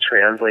tried to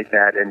translate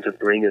that and to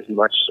bring as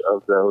much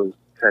of those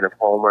kind of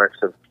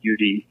hallmarks of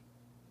beauty,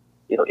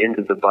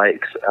 into the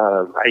bikes.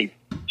 I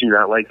do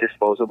not like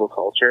disposable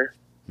culture.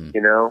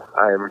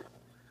 I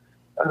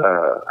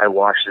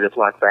wash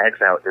Ziploc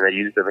bags out and I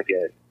use them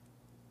again.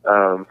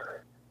 I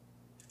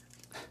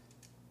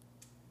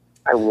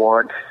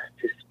want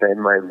to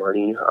spend my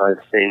money on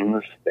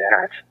things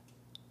that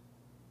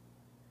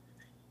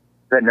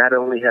not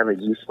only have a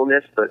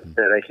usefulness, but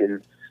that I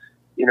can,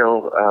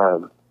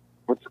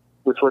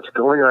 with what's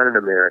going on in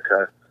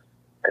America,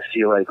 I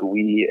feel like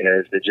we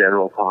as the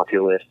general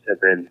populace have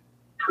been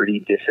pretty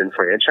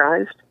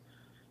disenfranchised.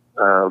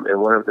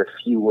 And one of the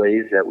few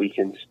ways that we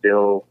can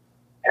still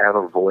have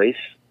a voice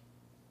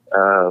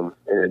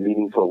in a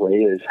meaningful way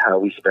is how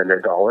we spend our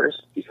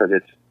dollars, because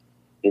it's,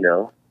 you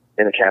know,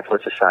 in a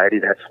capitalist society,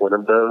 that's one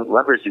of the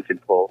levers you can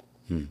pull.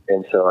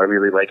 And so I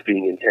really like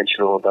being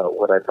intentional about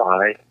what I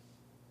buy.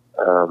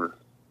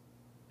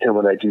 And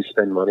when I do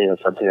spend money on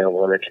something, I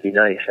want it to be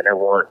nice, and I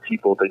want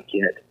people to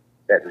get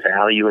that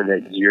value and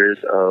that years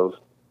of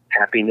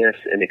happiness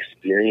and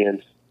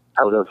experience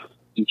out of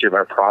each of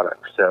our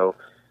products. So,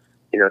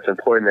 you know, it's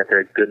important that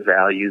they're good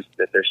values,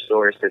 that they're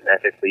sourced as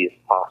ethically as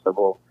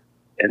possible,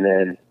 and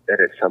then that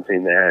it's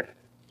something that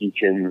you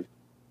can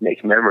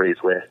make memories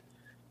with.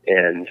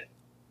 And,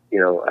 you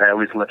know, I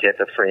always look at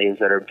the frames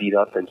that are beat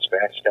up and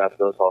scratched up,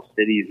 those all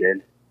cities,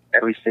 and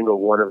every single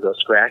one of those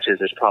scratches,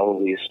 there's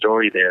probably a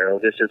story there. Oh,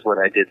 this is when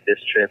I did this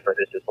trip, or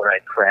this is when I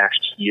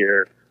crashed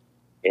here.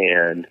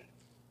 And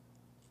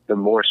the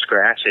more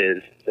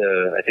scratches,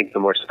 I think the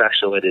more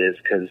special it is,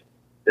 because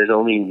there's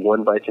only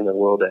one bike in the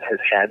world that has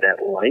had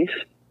that life,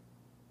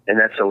 and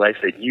that's the life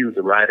that you,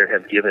 the rider,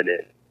 have given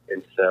it.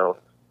 And so,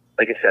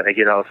 like I said, I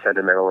get all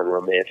sentimental and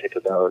romantic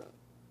about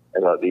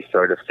these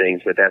sort of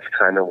things, but that's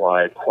kind of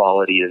why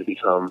quality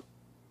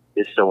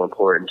is so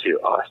important to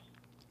us,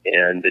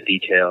 and the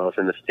details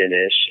and the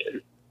finish.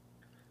 And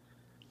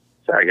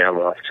sorry, I got a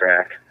little off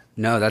track.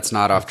 No, that's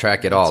not off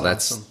track at all.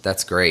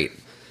 That's great.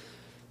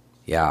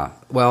 Yeah.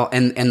 Well,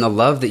 and the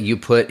love that you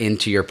put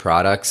into your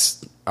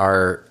products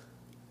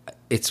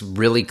it's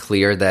really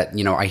clear that,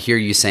 you know, I hear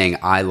you saying,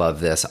 I love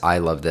this, I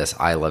love this,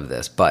 I love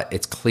this, but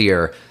it's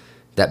clear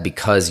that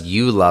because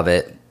you love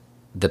it,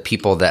 the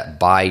people that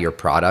buy your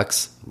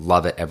products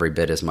love it every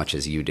bit as much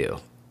as you do,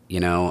 you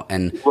know?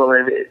 And well,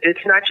 and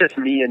it's not just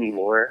me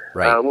anymore.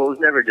 Right. Well, it was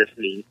never just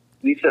me.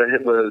 Lisa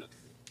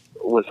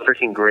was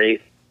freaking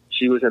great.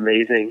 She was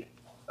amazing.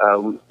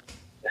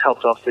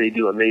 Helped Allcity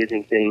do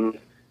amazing things.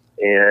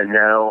 And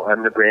now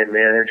I'm the brand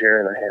manager,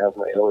 and I have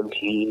my own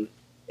team,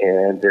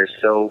 and they're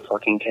so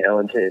fucking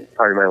talented.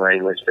 Pardon my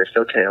language. They're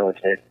so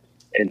talented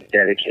and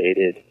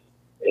dedicated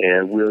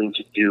and willing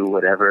to do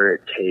whatever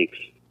it takes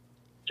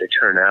to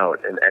turn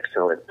out an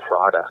excellent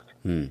product.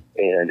 And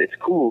it's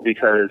cool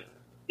because,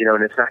 you know,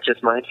 and it's not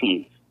just my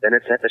team. Then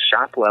it's at the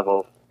shop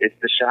level. It's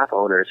the shop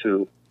owners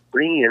who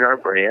bring in our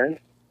brand.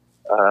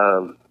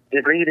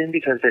 They bring it in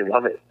because they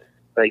love it.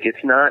 Like,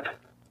 it's not,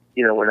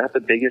 you know, we're not the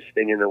biggest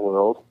thing in the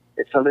world.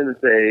 It's something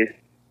that they,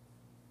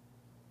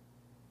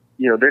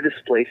 you know, they're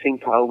displacing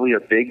probably a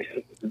big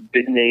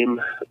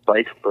name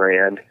bike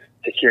brand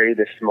to carry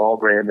this small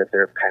brand that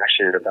they're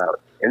passionate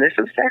about. And there's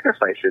some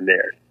sacrifice in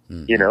there.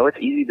 You know, it's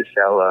easy to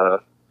sell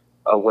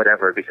a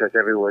whatever because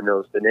everyone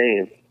knows the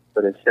name,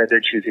 but instead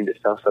they're choosing to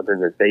sell something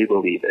that they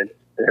believe in,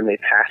 and then they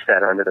pass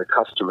that on to their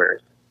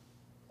customers,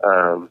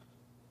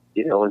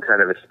 you know, and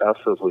kind of espouse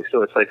those beliefs.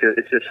 So it's like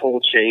it's this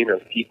whole chain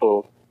of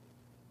people,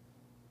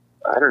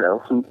 I don't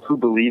know, who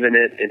believe in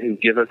it and who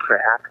give a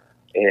crap.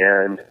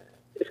 And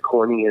as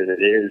corny as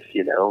it is,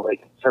 you know,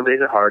 like some days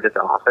are hard at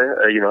the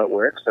office, you know, at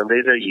work. Some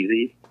days are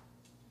easy.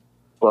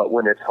 But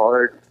when it's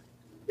hard,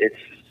 it's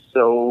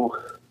so,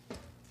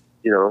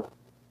 you know,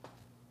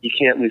 you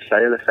can't lose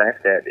sight of the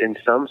fact that in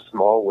some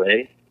small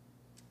way,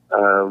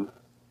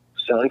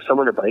 selling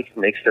someone a bike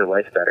makes their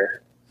life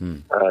better.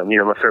 You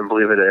know, I'm a firm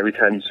believer that every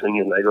time you swing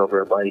your leg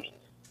over a bike,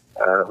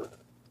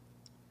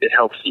 it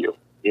helps you.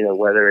 You know,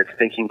 whether it's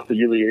thinking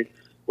clearly,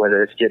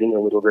 whether it's getting a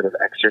little bit of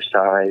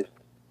exercise.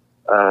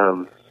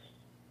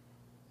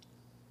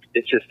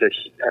 It's just,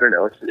 I don't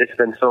know, it's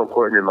been so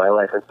important in my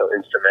life and so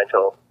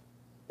instrumental.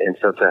 And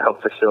so to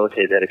help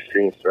facilitate that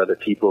experience for other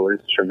people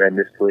is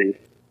tremendously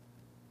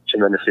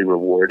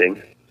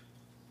rewarding.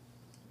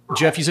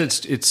 Jeff, you said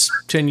it's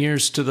 10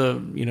 years to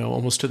the, you know,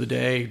 almost to the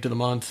day, to the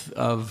month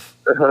of.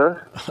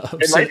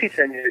 It might be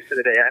 10 years to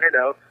the day. I don't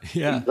know.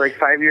 Yeah. Like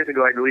 5 years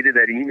ago, I deleted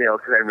that email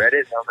because I read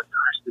it and I was like,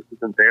 gosh, this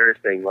is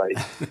embarrassing. Like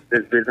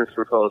this business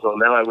proposal.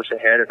 Now I wish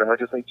I had it, but I was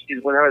just like,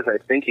 geez, what was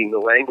I thinking? The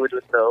language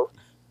was so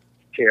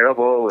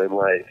terrible, and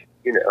like,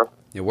 you know.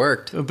 It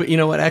worked. But you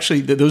know what?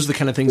 Actually, those are the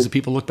kind of things that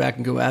people look back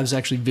and go, I was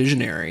actually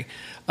visionary.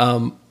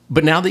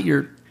 But now that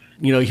you're,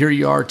 you know, here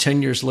you are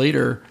 10 years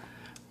later,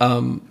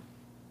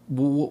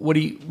 what do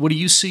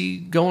you see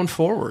going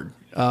forward?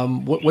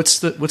 What's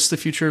the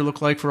future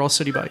look like for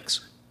Allcity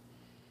Bikes?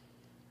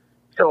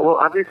 So, well,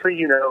 obviously,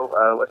 you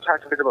know, let's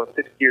talk a bit about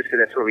 6 years because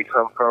that's where we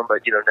come from.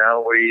 But, you know,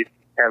 now we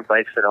have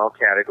bikes in all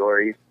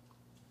categories.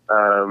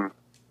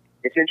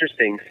 It's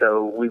interesting.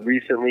 So we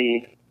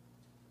recently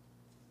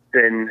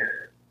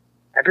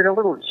I've been a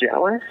little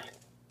jealous,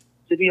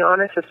 to be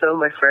honest, of some of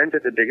my friends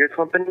at the bigger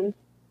companies,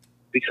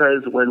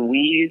 because when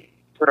we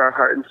put our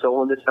heart and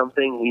soul into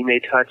something, we may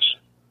touch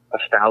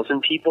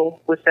 1,000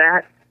 people with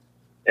that.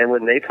 And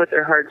when they put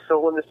their heart and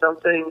soul into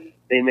something,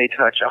 they may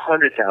touch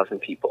 100,000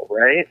 people,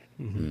 right?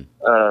 And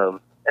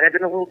I've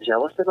been a little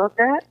jealous about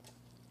that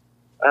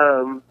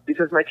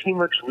because my team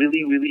works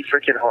really, really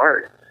freaking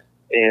hard.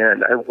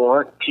 And I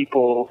want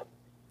people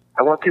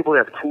to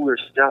have cooler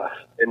stuff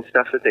and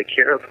stuff that they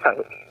care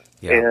about.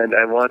 Yeah. And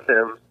I want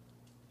them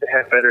to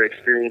have better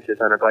experiences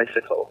on a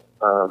bicycle.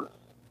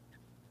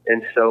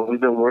 And so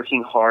we've been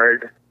working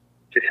hard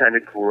to kind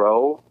of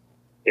grow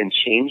and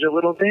change a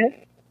little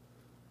bit.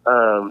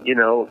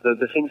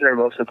 The things that are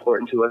most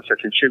important to us are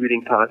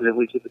contributing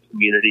positively to the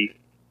community,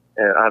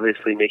 and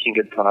obviously making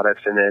good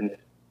products, and then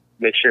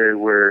make sure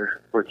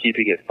we're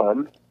keeping it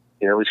fun.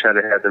 We try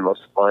to have the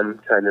most fun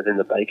kind of in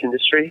the bike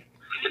industry.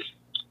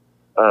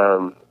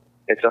 And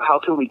so how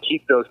can we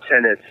keep those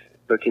tenets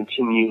but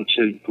continue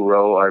to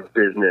grow our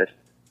business?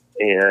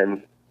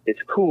 And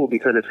it's cool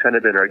because it's kind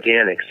of been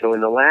organic. So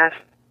in the last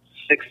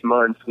 6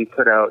 months, we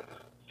put out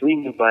 3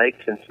 new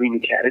bikes and 3 new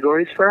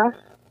categories for us,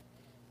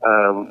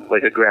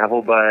 like a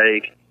gravel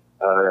bike,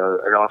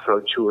 an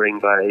off-road touring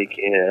bike,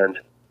 and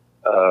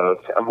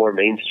a more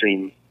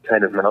mainstream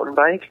kind of mountain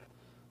bike.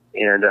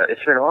 And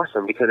it's been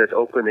awesome because it's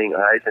opening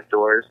eyes and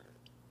doors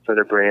for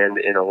the brand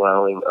and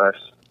allowing us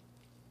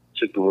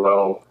to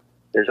grow.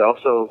 There's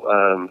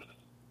also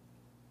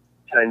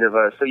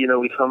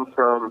we come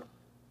from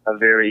a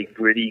very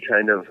gritty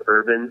kind of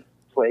urban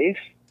place,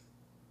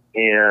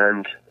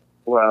 and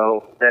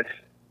while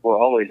will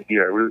always be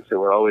our roots, and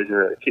we're always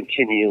going to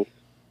continue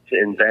to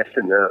invest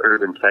in the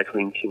urban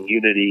cycling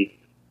community,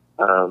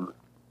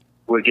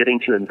 we're getting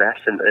to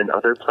invest in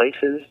other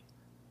places,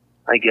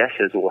 I guess,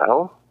 as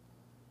well.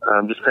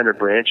 Just kind of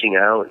branching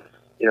out.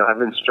 I've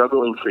been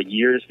struggling for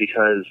years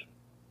because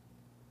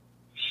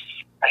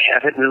I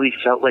haven't really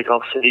felt like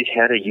all cities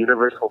had a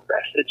universal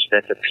message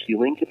that's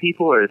appealing to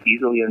people or is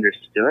easily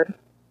understood.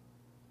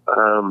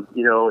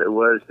 It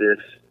was this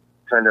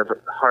kind of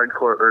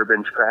hardcore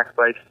urban track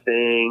bike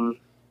thing,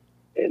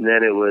 and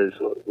then it was,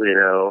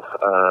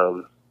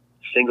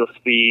 single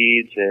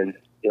speeds, and,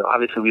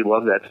 obviously we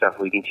love that stuff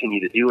and we continue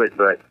to do it,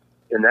 but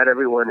not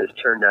everyone is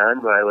turned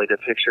on by, like, a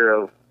picture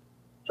of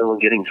someone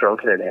getting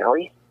drunk in an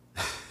alley.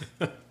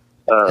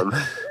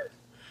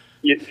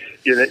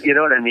 You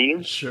know what I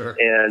mean? Sure.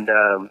 And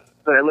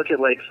but I look at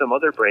like some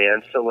other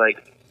brands, so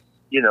like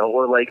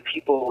or like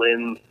people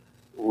in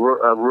a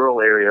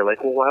rural area,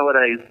 like, well, why would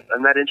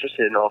I'm not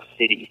interested in all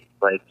city,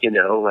 like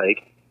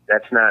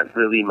that's not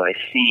really my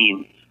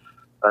scene.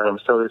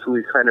 So as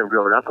we've kind of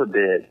grown up a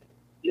bit,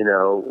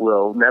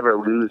 we'll never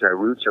lose our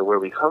roots or where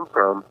we come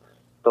from,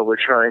 but we're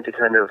trying to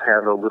kind of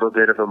have a little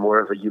bit of a more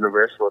of a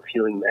universal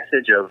appealing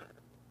message of,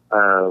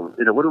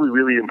 what are we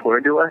really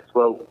important to us?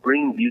 Well,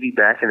 bringing beauty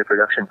back into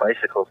production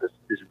bicycles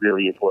is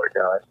really important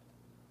to us.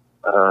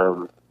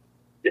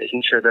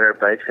 Making sure that our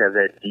bikes have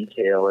that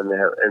detail and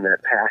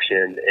that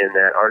passion and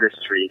that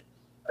artistry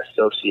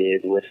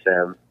associated with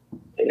them.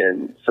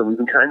 And so we've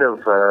been kind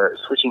of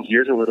switching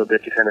gears a little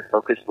bit to kind of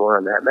focus more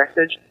on that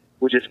message,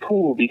 which is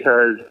cool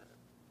because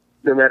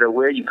no matter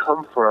where you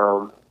come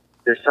from,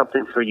 there's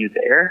something for you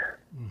there.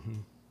 Mm-hmm.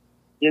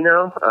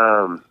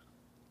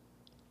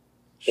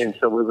 And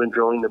so we've been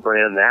growing the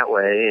brand that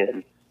way,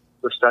 and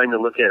we're starting to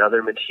look at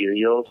other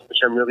materials, which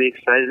I'm really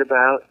excited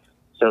about.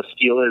 So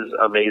steel is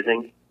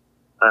amazing.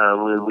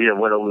 We have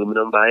one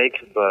aluminum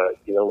bike, but,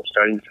 we're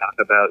starting to talk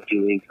about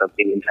doing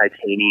something in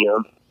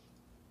titanium.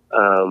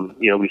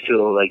 We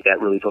feel like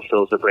that really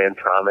fulfills the brand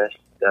promise.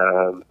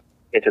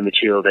 It's a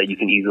material that you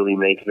can easily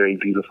make very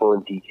beautiful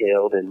and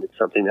detailed, and it's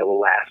something that will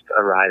last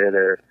a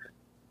rider,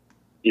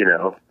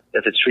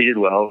 if it's treated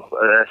well,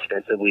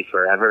 ostensibly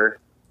forever.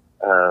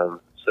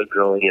 So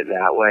growing it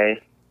that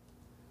way.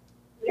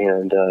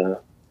 And,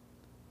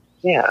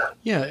 yeah.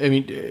 Yeah, I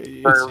mean,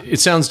 it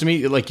sounds to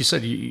me, like you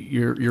said,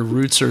 your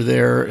roots are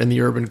there in the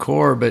urban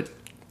core, but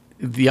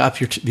the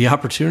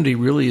opportunity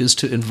really is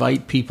to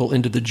invite people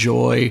into the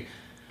joy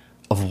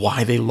of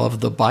why they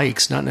love the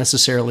bikes, not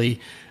necessarily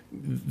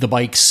the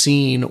bike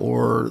scene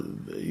or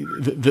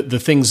the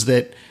things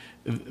that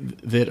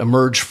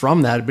emerge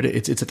from that, but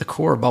it's at the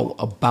core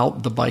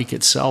about the bike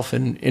itself.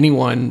 And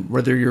anyone,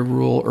 whether you're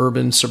rural,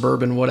 urban,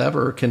 suburban,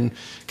 whatever, can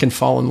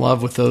fall in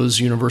love with those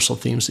universal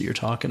themes that you're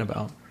talking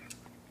about.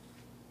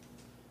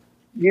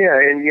 Yeah,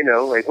 and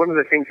like one of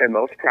the things I'm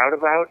most proud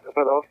about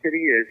All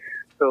City is,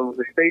 so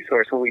the Space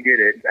Horse, when we did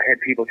it, I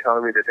had people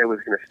telling me that they was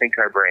going to sink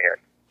our brand.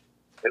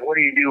 Like, what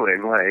are you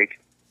doing? Like,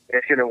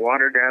 it's going to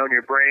water down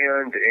your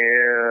brand,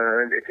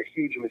 and it's a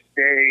huge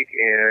mistake,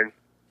 and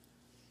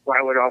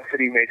why would All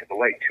City make a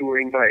light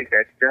touring bike?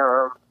 That's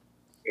dumb.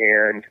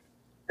 And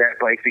that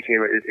bike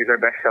is our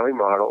best-selling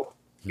model.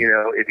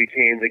 It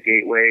became the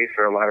gateway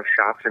for a lot of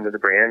shops into the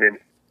brand, and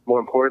more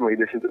importantly,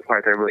 this is the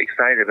part that I'm really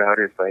excited about,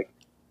 is like,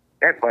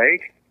 that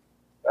bike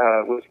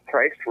was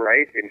priced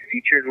right and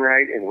featured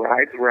right and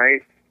rides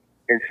right.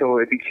 And so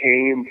it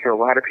became, for a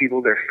lot of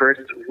people, their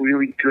first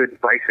really good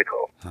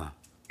bicycle. Huh.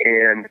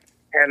 And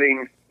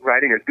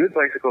riding a good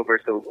bicycle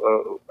versus,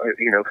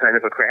 kind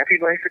of a crappy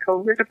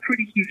bicycle, there's a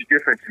pretty huge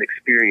difference in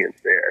experience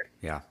there.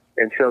 Yeah.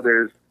 And so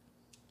there's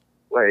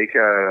like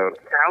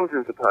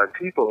thousands upon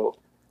people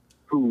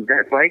who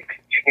that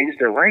bike changed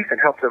their life and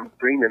helped them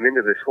bring them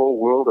into this whole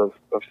world of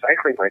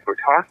cycling like we're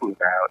talking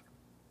about.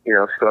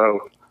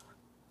 So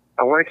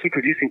I want to keep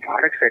producing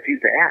products that do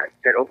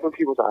that open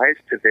people's eyes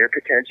to their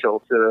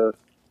potential, to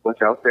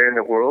what's out there in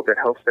the world, that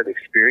helps them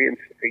experience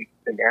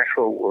the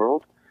natural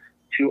world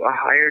to a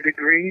higher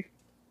degree.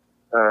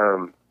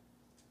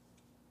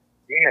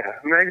 Yeah,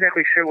 I'm not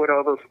exactly sure what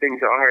all those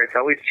things are. It's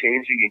always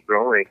changing and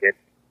growing. And,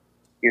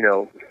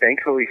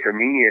 thankfully for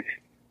me,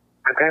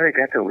 I've kind of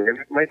got to live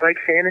my bike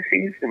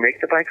fantasies and make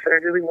the bikes that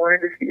I really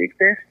wanted to see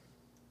exist.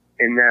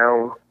 And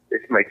now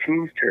it's my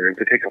team's turn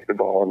to pick up the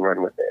ball and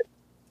run with it.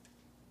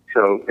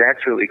 So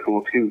that's really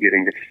cool, too,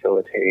 getting to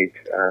facilitate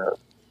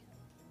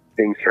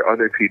things for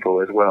other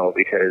people as well,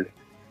 because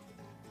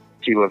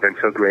people have been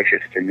so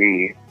gracious to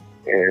me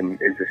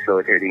and in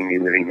facilitating me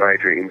living my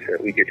dreams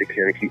that we get to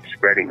kind of keep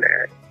spreading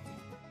that.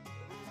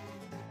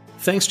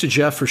 Thanks to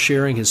Jeff for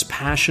sharing his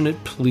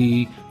passionate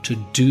plea to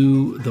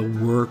do the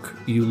work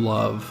you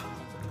love.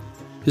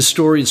 His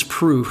story is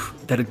proof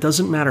that it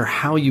doesn't matter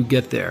how you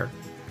get there.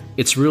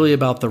 It's really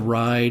about the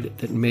ride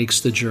that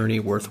makes the journey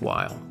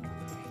worthwhile.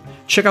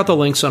 Check out the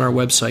links on our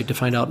website to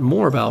find out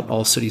more about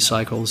All City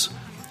Cycles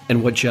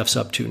and what Jeff's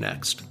up to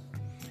next.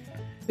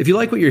 If you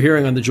like what you're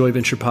hearing on the Joy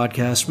Venture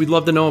podcast, we'd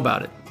love to know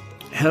about it.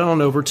 Head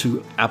on over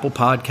to Apple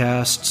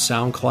Podcasts,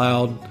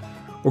 SoundCloud,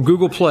 or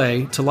Google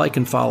Play to like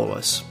and follow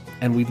us.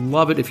 And we'd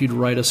love it if you'd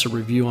write us a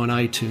review on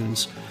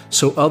iTunes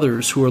so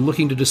others who are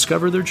looking to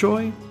discover their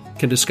joy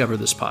can discover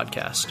this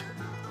podcast.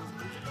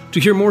 To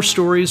hear more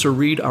stories or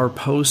read our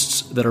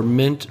posts that are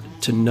meant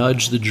to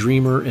nudge the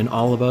dreamer in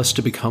all of us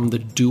to become the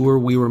doer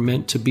we were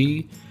meant to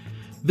be,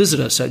 visit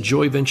us at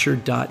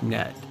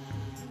joyventure.net.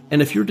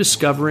 And if you're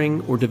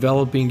discovering or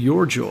developing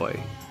your joy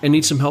and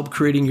need some help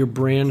creating your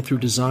brand through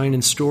design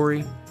and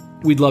story,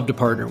 we'd love to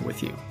partner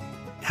with you.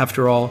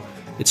 After all,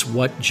 it's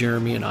what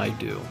Jeremy and I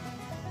do.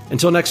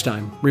 Until next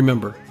time,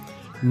 remember,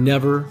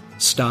 never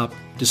stop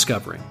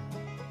discovering.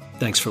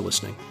 Thanks for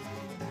listening.